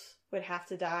else would have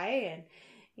to die. And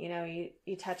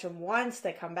you touch them once,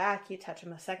 they come back. You touch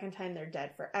them a second time, they're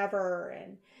dead forever.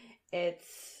 And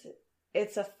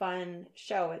it's a fun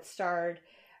show. It starred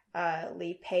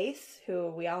Lee Pace,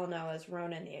 who we all know as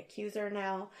Ronan the Accuser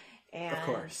now, and of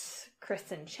course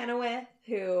Kristen Chenoweth,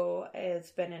 who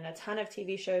has been in a ton of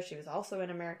TV shows. She was also in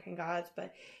American Gods,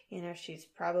 but she's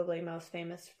probably most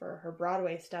famous for her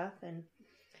Broadway stuff. And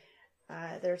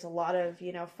there's a lot of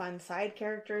fun side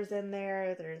characters in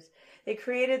there. They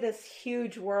created this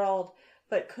huge world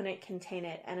but couldn't contain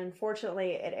it, and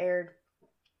unfortunately it aired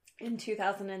in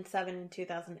 2007 and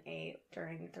 2008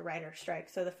 during the writer's strike.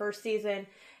 So the first season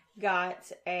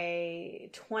got a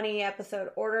 20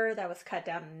 episode order that was cut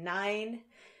down to 9.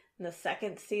 And the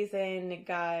second season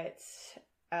got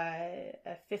a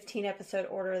 15 episode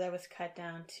order that was cut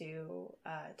down to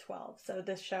 12. So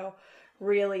this show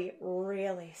really,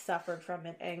 really suffered from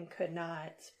it and could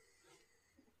not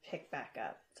pick back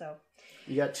up. So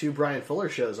you got 2 Brian Fuller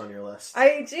shows on your list.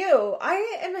 I do.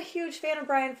 I am a huge fan of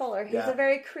Brian Fuller. He's a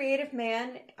very creative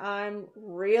man. I'm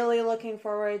really looking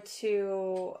forward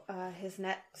to his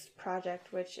next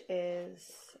project, which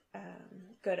is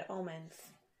Good Omens.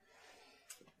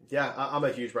 Yeah, I'm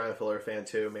a huge Brian Fuller fan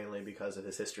too, mainly because of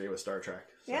his history with Star Trek.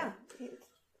 So. Yeah, he's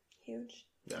huge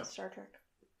in Star Trek.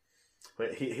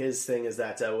 His thing is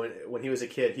that when he was a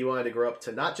kid, he wanted to grow up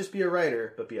to not just be a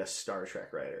writer, but be a Star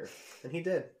Trek writer. And he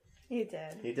did. He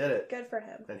did. He did it. Good for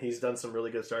him. And he's done some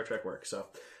really good Star Trek work, so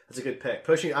that's a good pick.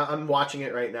 I'm watching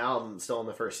it right now. I'm still in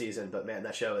the first season, but man,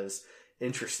 that show is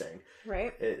interesting.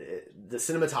 Right. The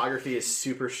cinematography is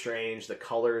super strange. The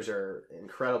colors are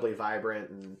incredibly vibrant,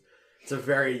 and it's a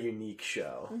very unique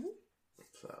show. Mm-hmm.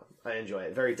 So I enjoy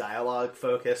it. Very dialogue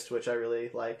focused, which I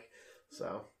really like.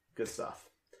 So good stuff.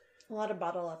 A lot of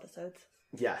bottle episodes.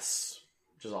 Yes,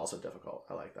 which is also difficult.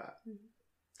 I like that.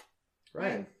 Mm-hmm.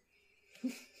 Ryan.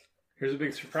 Here's a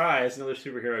big surprise, another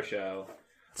superhero show.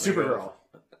 Supergirl.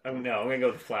 I'm going to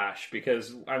go with The Flash,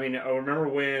 because, I remember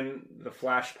when the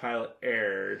Flash pilot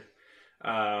aired,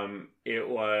 it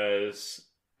was...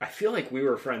 I feel like we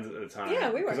were friends at the time. Yeah,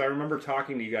 we were. Because I remember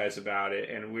talking to you guys about it,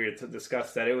 and we had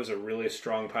discussed that it was a really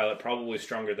strong pilot, probably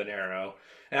stronger than Arrow.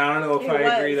 And I don't know if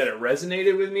I agree that it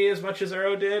resonated with me as much as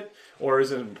Arrow did, or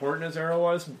as important as Arrow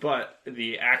was, but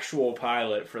the actual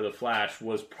pilot for The Flash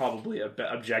was probably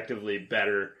objectively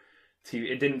better.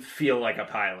 It didn't feel like a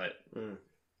pilot.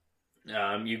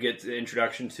 You get the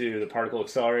introduction to the particle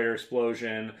accelerator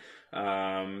explosion,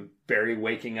 Barry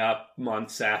waking up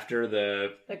months after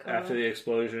the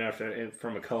explosion,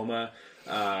 from a coma,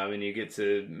 and you get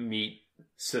to meet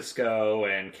Cisco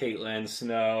and Caitlin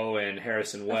Snow and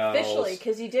Harrison Wells. Officially,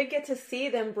 because you did get to see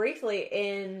them briefly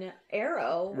in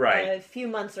Arrow a few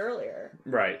months earlier.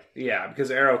 Right, yeah,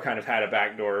 because Arrow kind of had a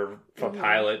backdoor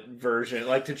pilot version,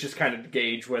 like to just kind of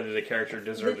gauge whether the character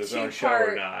deserved his own show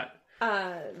or not.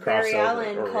 Barry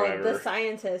Allen called The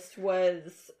Scientist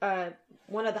was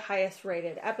one of the highest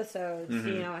rated episodes.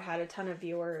 Mm-hmm. It had a ton of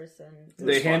viewers, and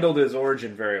they handled his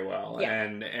origin very well. Yeah.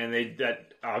 And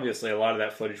that obviously a lot of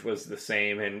that footage was the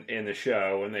same in the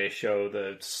show when they show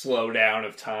the slowdown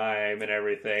of time and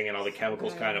everything, and all the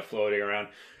chemicals kind of floating around.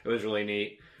 It was really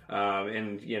neat.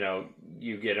 And,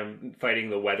 you get him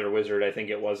fighting the Weather Wizard, I think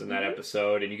it was in that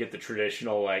episode, and you get the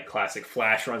traditional, classic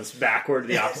Flash runs backward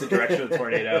the opposite direction of the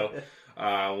tornado,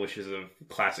 which is a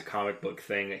classic comic book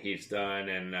thing that he's done.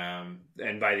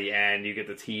 And by the end, you get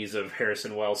the tease of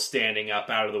Harrison Wells standing up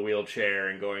out of the wheelchair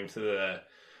and going to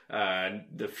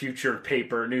the future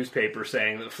newspaper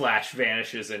saying that Flash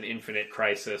vanishes in Infinite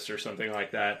Crisis or something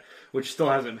like that, which still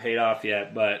hasn't paid off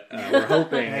yet, but we're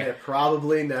hoping. And it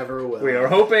probably never will. We are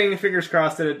hoping, fingers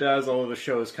crossed, that it does, although the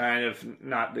show is kind of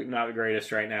not the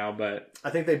greatest right now, but... I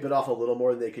think they bit off a little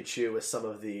more than they could chew with some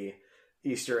of the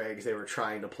Easter eggs they were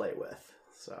trying to play with,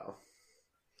 so...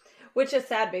 Which is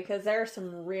sad because there are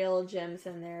some real gems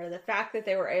in there. The fact that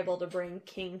they were able to bring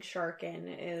King Shark in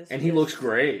is... And he looks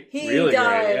great. He really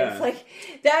does. Great, yeah. Like,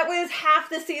 that was half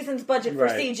the season's budget for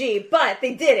CG, but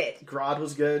they did it. Grodd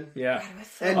was good. Yeah.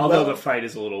 And although the fight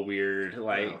is a little weird. You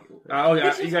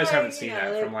guys haven't seen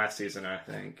that from last season, I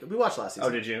think. We watched last season.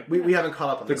 Oh, did you? We haven't caught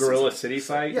up on the this Gorilla season. City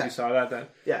fight? Yeah. You saw that then?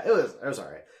 Yeah, it was all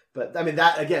right. But, I mean,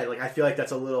 that, again, I feel like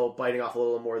that's a little biting off a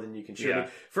little more than you can chew. Yeah. I mean,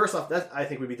 first off, that I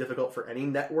think would be difficult for any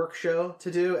network show to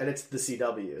do, and it's the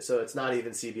CW, so it's not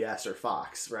even CBS or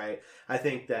Fox, right? I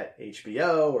think that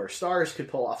HBO or Starz could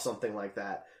pull off something like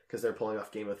that, because they're pulling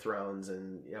off Game of Thrones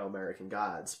and, American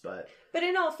Gods, but... But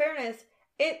in all fairness,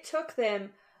 it took them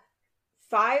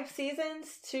 5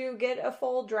 seasons to get a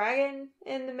full dragon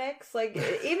in the mix. Like,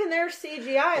 even their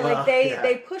CGI,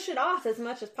 they push it off as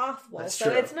much as possible. That's so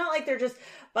true. It's not like they're just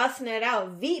busting it out.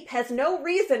 Veep has no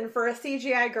reason for a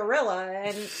CGI gorilla,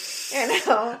 and,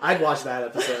 I'd watch that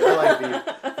episode. I like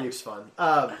Veep. Veep's fun.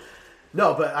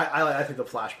 No, but I think the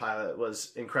Flash pilot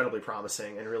was incredibly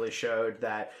promising and really showed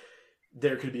that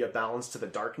there could be a balance to the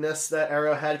darkness that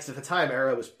Arrow had, because at the time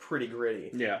Arrow was pretty gritty.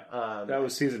 Yeah, that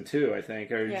was season 2, I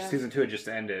think, or season 2 had just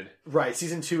ended. Right,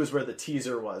 season 2 is where the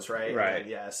teaser was, right? Right.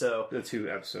 And so the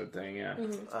 2-episode thing, yeah.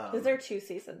 Because they're 2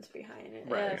 seasons behind it.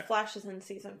 Right. Flash is in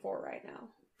season 4 right now.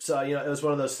 So it was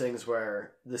one of those things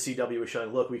where the CW was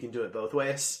showing, look, we can do it both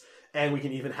ways. And we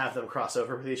can even have them cross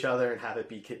over with each other and have it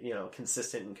be,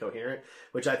 consistent and coherent,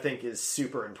 which I think is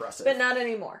super impressive. But not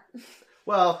anymore.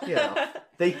 Well,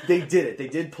 they did it. They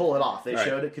did pull it off. They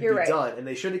showed it could be done, and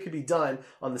they showed it could be done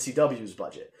on the CW's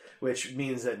budget, which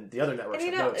means that the other networks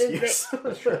have no excuse.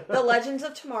 The Legends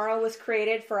of Tomorrow was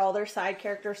created for all their side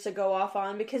characters to go off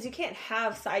on, because you can't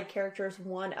have side characters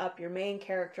one up your main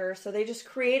character, so they just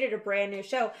created a brand new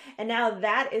show, and now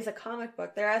that is a comic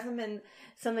book. There hasn't been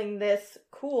something this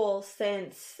cool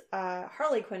since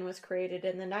Harley Quinn was created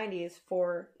in the 90s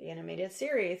for the animated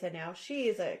series, and now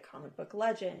she's a comic book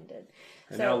legend.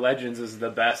 And now Legends is the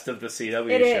best of the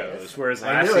CW shows, whereas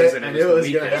I last knew season it was the was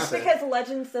weakest. gonna It's because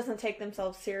Legends doesn't take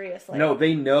themselves seriously. No,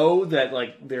 they know that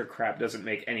their crap doesn't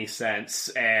make any sense,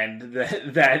 and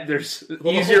that there's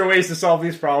easier ways to solve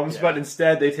these problems, but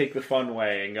instead they take the fun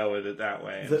way and go with it that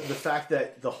way. The fact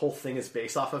that the whole thing is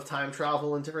based off of time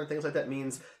travel and different things like that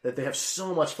means that they have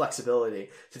so much flexibility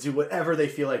to do whatever they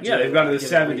feel like doing. Yeah, they've gone to the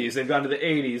 70s, they've gone to the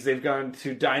 80s, they've gone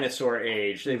to dinosaur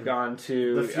age, they've gone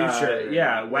to the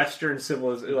future. Western civilization,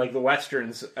 like the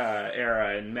Westerns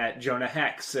era, and met Jonah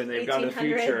Hex, and they've gone to the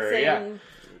future.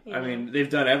 I mean, they've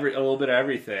done a little bit of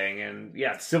everything,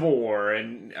 and Civil War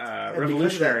and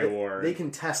Revolutionary War. They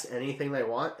can test anything they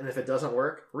want, and if it doesn't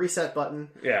work, reset button.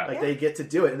 Yeah, they get to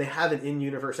do it, and they have an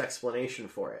in-universe explanation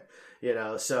for it.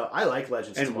 So I like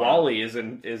Legends. And Tomorrow. Wally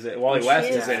Wally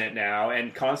West is in it now,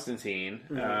 and Constantine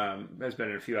has been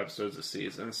in a few episodes this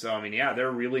season. So I mean,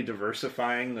 they're really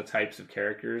diversifying the types of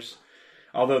characters.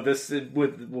 Although this,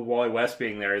 with Wally West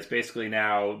being there, it's basically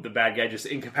now the bad guy just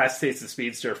incapacitates the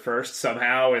speedster first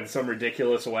somehow in some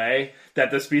ridiculous way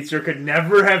that the speedster could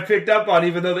never have picked up on,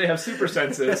 even though they have super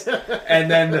senses.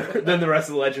 And then the rest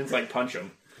of the legends punch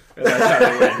him. And that's how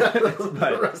they win.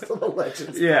 The rest of the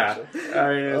legends. Yeah,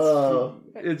 I mean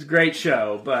it's a great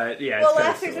show, but Well,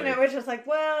 last season it was just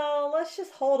let's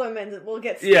just hold him and we'll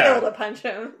get skill to punch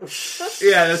him.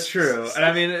 Yeah, that's true. And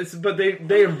I mean, but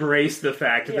they embrace the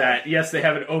fact that yes, they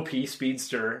have an OP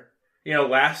speedster.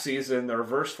 Last season the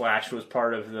Reverse Flash was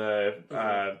part of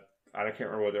the. I can't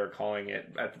remember what they were calling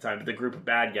it at the time, but the group of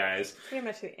bad guys. Pretty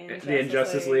much the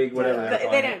Injustice League, whatever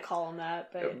they didn't call them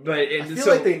that, but I feel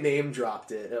like they name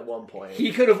dropped it at one point.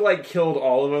 He could have killed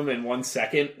all of them in 1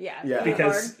 second. Yeah.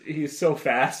 Because he's so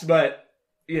fast, but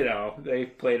they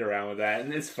played around with that,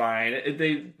 and it's fine.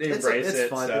 They embrace it.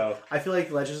 Fun. So I feel like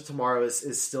Legends of Tomorrow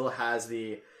is still has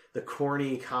the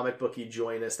corny comic booky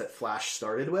joyness that Flash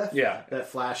started with. Yeah. That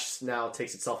Flash now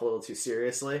takes itself a little too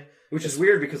seriously. Which is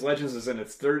weird because Legends is in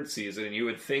its 3rd season, and you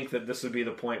would think that this would be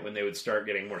the point when they would start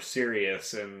getting more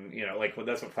serious, and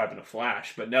that's what happened to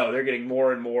Flash. But no, they're getting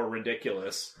more and more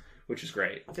ridiculous which is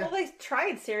great. Yeah. Well, they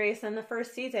tried serious in the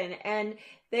first season, and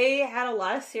they had a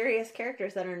lot of serious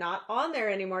characters that are not on there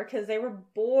anymore because they were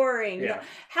boring. Yeah.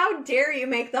 How dare you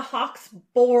make the Hawks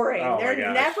boring? Oh, my They're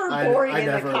gosh. never boring in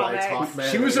the never liked comics.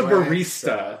 Hawkman She was a anyway, barista.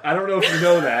 so- I don't know if you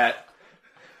know that.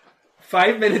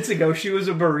 5 minutes ago, she was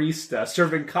a barista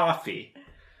serving coffee.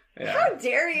 Yeah. How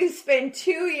dare you spend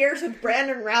 2 years with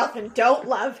Brandon Routh and don't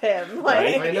love him?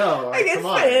 Like, I know. I can Come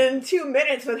on. spend 2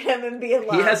 minutes with him and be in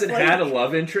love. He hasn't Like, had a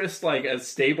love interest, like a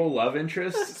stable love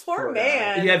interest. Poor Poor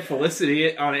man. He had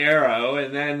Felicity on Arrow,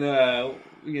 and then,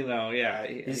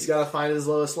 He's got to find his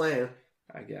Lois Lane.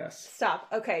 I guess. Stop.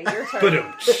 Okay, your turn.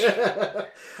 Ba-dum.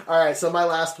 All right, so my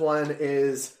last one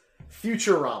is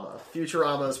Futurama.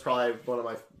 Futurama is probably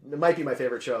it might be my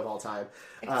favorite show of all time.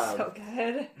 It's so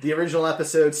good. The original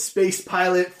episode, Space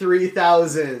Pilot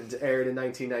 3000, aired in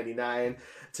 1999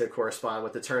 to correspond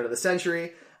with the turn of the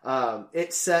century.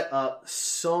 It set up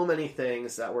so many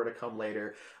things that were to come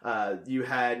later. You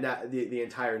had the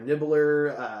entire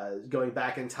Nibbler going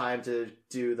back in time to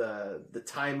do the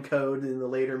time code in the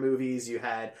later movies. You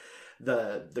had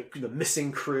the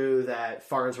missing crew that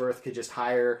Farnsworth could just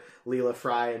hire Leela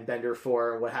Fry and Bender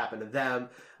for, and what happened to them.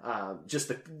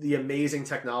 Just the amazing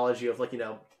technology of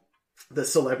the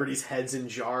celebrities' heads in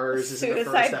jars is in the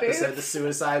first Suicide episode, booths. the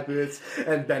suicide booths,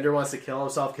 and Bender wants to kill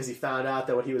himself because he found out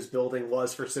that what he was building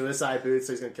was for suicide booths,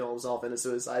 so he's going to kill himself in a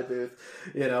suicide booth,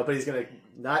 but he's going to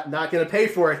not going to pay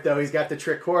for it though. He's got the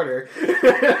trick quarter.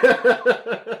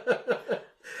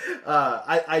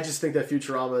 I just think that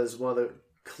Futurama is one of the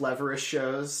cleverest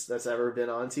shows that's ever been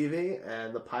on TV,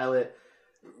 and the pilot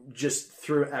just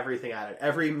threw everything at it.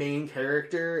 Every main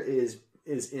character is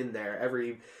in there.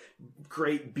 Every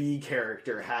great B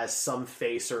character has some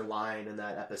face or line in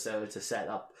that episode to set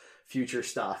up future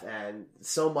stuff, and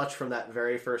so much from that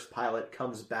very first pilot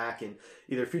comes back in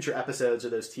either future episodes or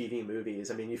those TV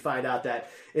movies. I mean, you find out that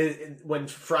when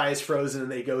Fry is frozen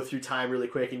and they go through time really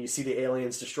quick and you see the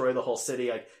aliens destroy the whole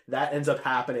city, like that ends up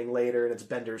happening later and it's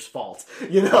Bender's fault.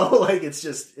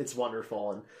 It's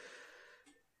wonderful, and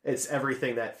it's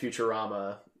everything that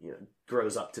Futurama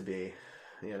grows up to be.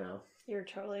 You're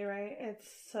totally right. It's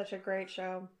such a great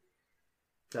show.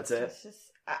 That's it. It's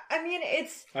just, I mean,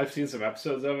 I've seen some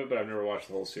episodes of it, but I've never watched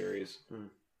the whole series.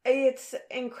 it's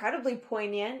incredibly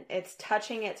poignant. It's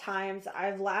touching at times.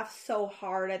 I've laughed so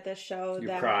hard at this show You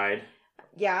that cried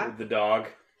yeah, with the dog.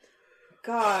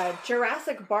 God,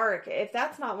 Jurassic Park. If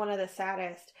that's not one of the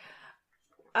saddest,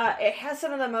 it has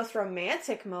some of the most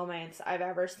romantic moments I've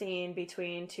ever seen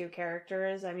between two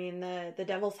characters. I mean, the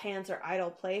Devil's Hands are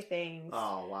idle playthings.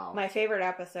 Oh, wow. My favorite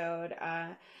episode.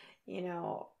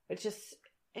 It's just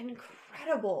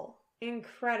incredible.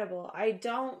 I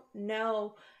don't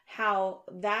know how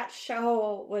that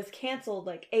show was canceled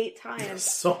like 8 times.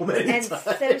 So many and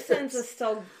times. Simpsons is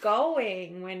still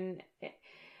going when...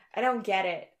 I don't get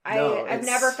it. I've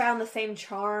never found the same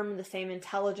charm, the same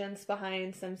intelligence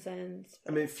behind Simpsons.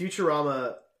 I mean,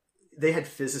 Futurama, they had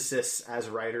physicists as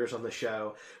writers on the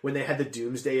show when they had the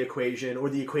Doomsday Equation, or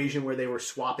the equation where they were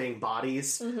swapping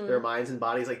bodies, their minds and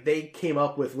bodies. Like, they came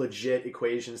up with legit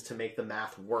equations to make the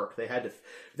math work.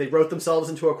 They wrote themselves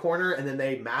into a corner and then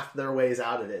they mathed their ways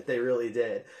out of it. They really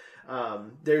did.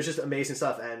 There's just amazing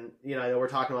stuff, and I know we're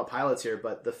talking about pilots here,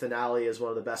 but the finale is one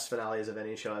of the best finales of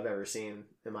any show I've ever seen,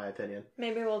 in my opinion.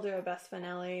 Maybe we'll do a best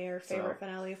finale or favorite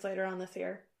finales later on this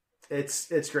year.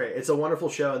 It's great. It's a wonderful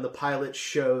show, and the pilot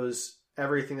shows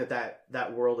everything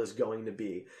that world is going to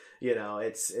be.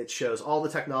 It shows all the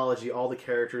technology, all the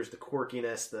characters, the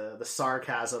quirkiness, the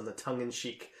sarcasm, the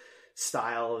tongue-in-cheek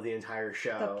style of the entire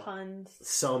show. The puns.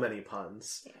 So many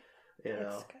puns. Yeah.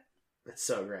 It's good. It's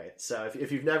so great. So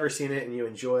if you've never seen it and you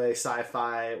enjoy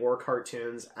sci-fi or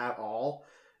cartoons at all,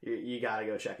 you got to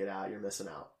go check it out. You're missing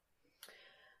out.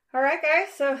 All right, guys.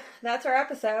 So that's our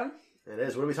episode. It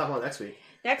is. What are we talking about next week?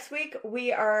 Next week,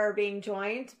 we are being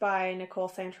joined by Nicole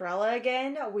Santarella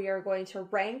again. We are going to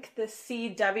rank the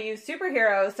CW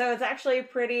superheroes. So it's actually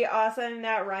pretty awesome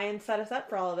that Ryan set us up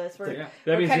for all of this.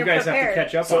 That means you guys have to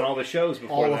catch up on all the shows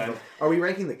before all of then. them. Are we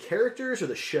ranking the characters or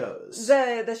the shows?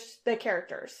 The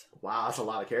characters. Wow, that's a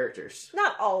lot of characters.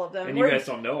 Not all of them. And you guys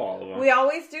don't know all of them. We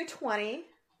always do 20.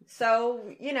 So,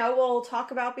 we'll talk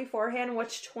about beforehand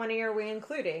which 20 are we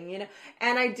including,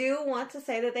 And I do want to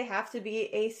say that they have to be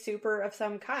a super of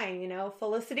some kind,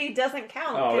 Felicity doesn't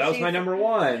count. Oh, that was my number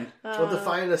one. Well,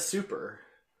 define a super.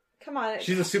 Come on.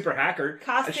 She's a super hacker.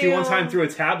 Costume. She one time threw a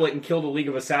tablet and killed a League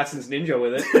of Assassins ninja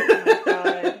with it. Oh,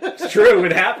 God. It's true.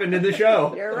 It happened in the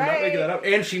show. You're I'm not making right. that up.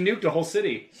 And she nuked a whole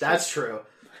city. That's true.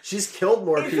 She's killed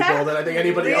more Is people that than I think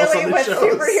anybody really else on the what show.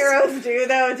 superheroes do,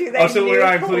 though? Do they? Oh, so we're nuke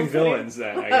not including whole cities? villains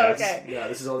then, I guess. Okay. Yeah,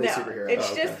 this is only No, superheroes.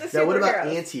 it's just the superheroes. Now, what about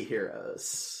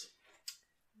anti-heroes?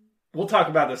 We'll talk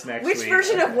about this next Which week.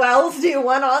 version of Wells do you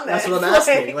want on this? That's what I'm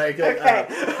asking.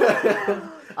 okay.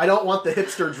 I don't want the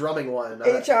hipster drumming one.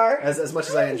 HR? As much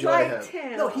as I enjoy liked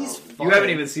him. him. No, he's fun. You haven't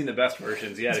even seen the best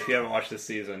versions yet if you haven't watched this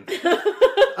season. There's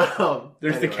the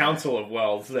Anyway. Council of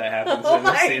Wells that happens Oh in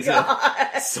this my season.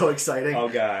 god. So exciting. Oh,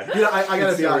 God. You know, I gotta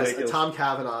It's be so honest. ridiculous. Tom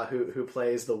Cavanaugh, who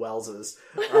plays the Wellses,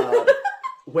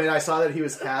 when I saw that he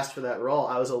was cast for that role,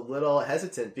 I was a little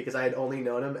hesitant because I had only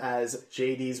known him as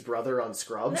JD's brother on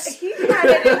Scrubs. He had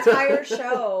an entire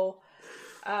show.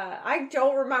 I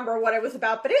don't remember what it was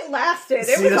about, but it lasted. It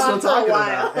See, was that's what on I'm for a talking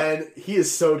while. about. And he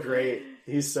is so great.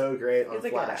 He's so great on He's a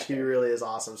good Flash. He actor. really is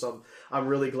awesome. So I'm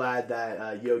really glad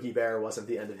that Yogi Bear wasn't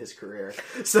the end of his career.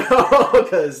 So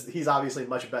because he's obviously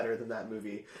much better than that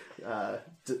movie,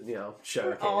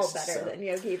 showcase. All better So. than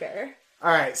Yogi Bear. All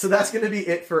right, so that's going to be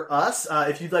it for us.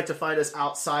 If you'd like to find us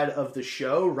outside of the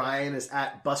show, Ryan is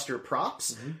at Buster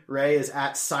Props. Ray is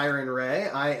at Siren Ray.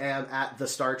 I am at The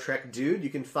Star Trek Dude. You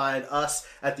can find us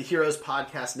at the Heroes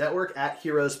Podcast Network at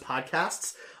Heroes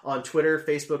Podcasts on Twitter,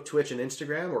 Facebook, Twitch, and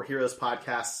Instagram, or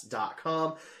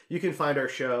heroespodcasts.com. You can find our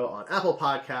show on Apple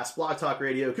Podcasts, Blog Talk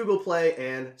Radio, Google Play,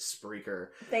 and Spreaker.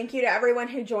 Thank you to everyone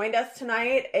who joined us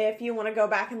tonight. If you want to go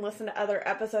back and listen to other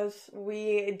episodes,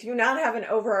 we do not have an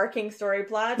overarching story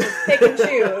plot. Just pick and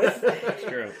choose. That's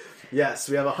true. Yes,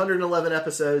 we have 111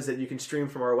 episodes that you can stream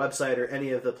from our website or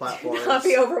any of the platforms. Do not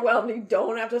be overwhelmed. You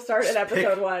don't have to start at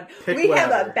episode 1. pick We have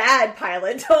whatever. a bad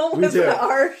pilot. Don't We listen do. to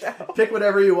our show. Pick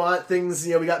whatever you want. Things,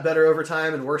 we got better over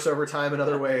time and worse over time in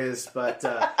other ways. But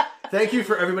thank you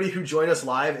for everybody who joined us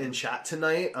live in chat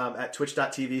tonight at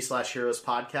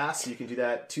twitch.tv/heroespodcast. You can do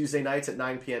that Tuesday nights at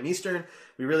 9 p.m. Eastern.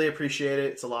 We really appreciate it.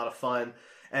 It's a lot of fun.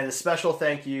 And a special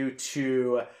thank you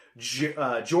to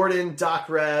Jordan, Doc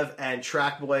Rev, and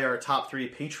Trackboy, our top 3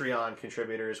 Patreon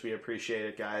contributors. We appreciate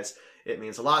it, guys. It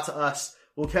means a lot to us.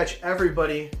 We'll catch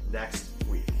everybody next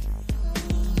week.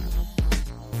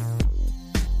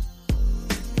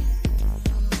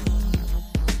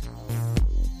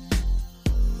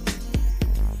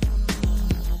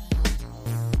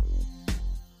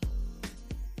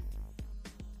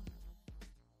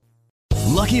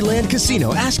 Lucky Land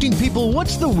Casino, asking people,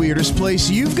 what's the weirdest place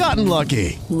you've gotten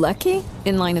lucky? Lucky?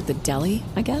 In line at the deli,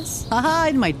 I guess? Aha,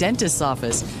 in my dentist's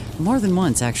office. More than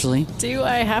once, actually. Do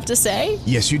I have to say?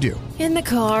 Yes, you do. In the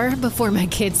car before my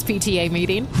kids' PTA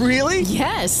meeting. Really?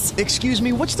 Yes. Excuse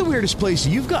me, what's the weirdest place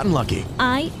you've gotten lucky?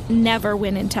 I never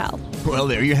win and tell. Well,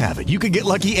 there you have it. You can get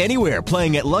lucky anywhere,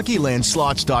 playing at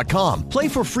LuckyLandSlots.com. Play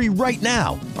for free right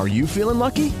now. Are you feeling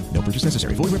lucky? No purchase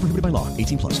necessary. Void where prohibited by law.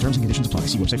 18+. Terms and conditions apply.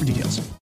 See website for details.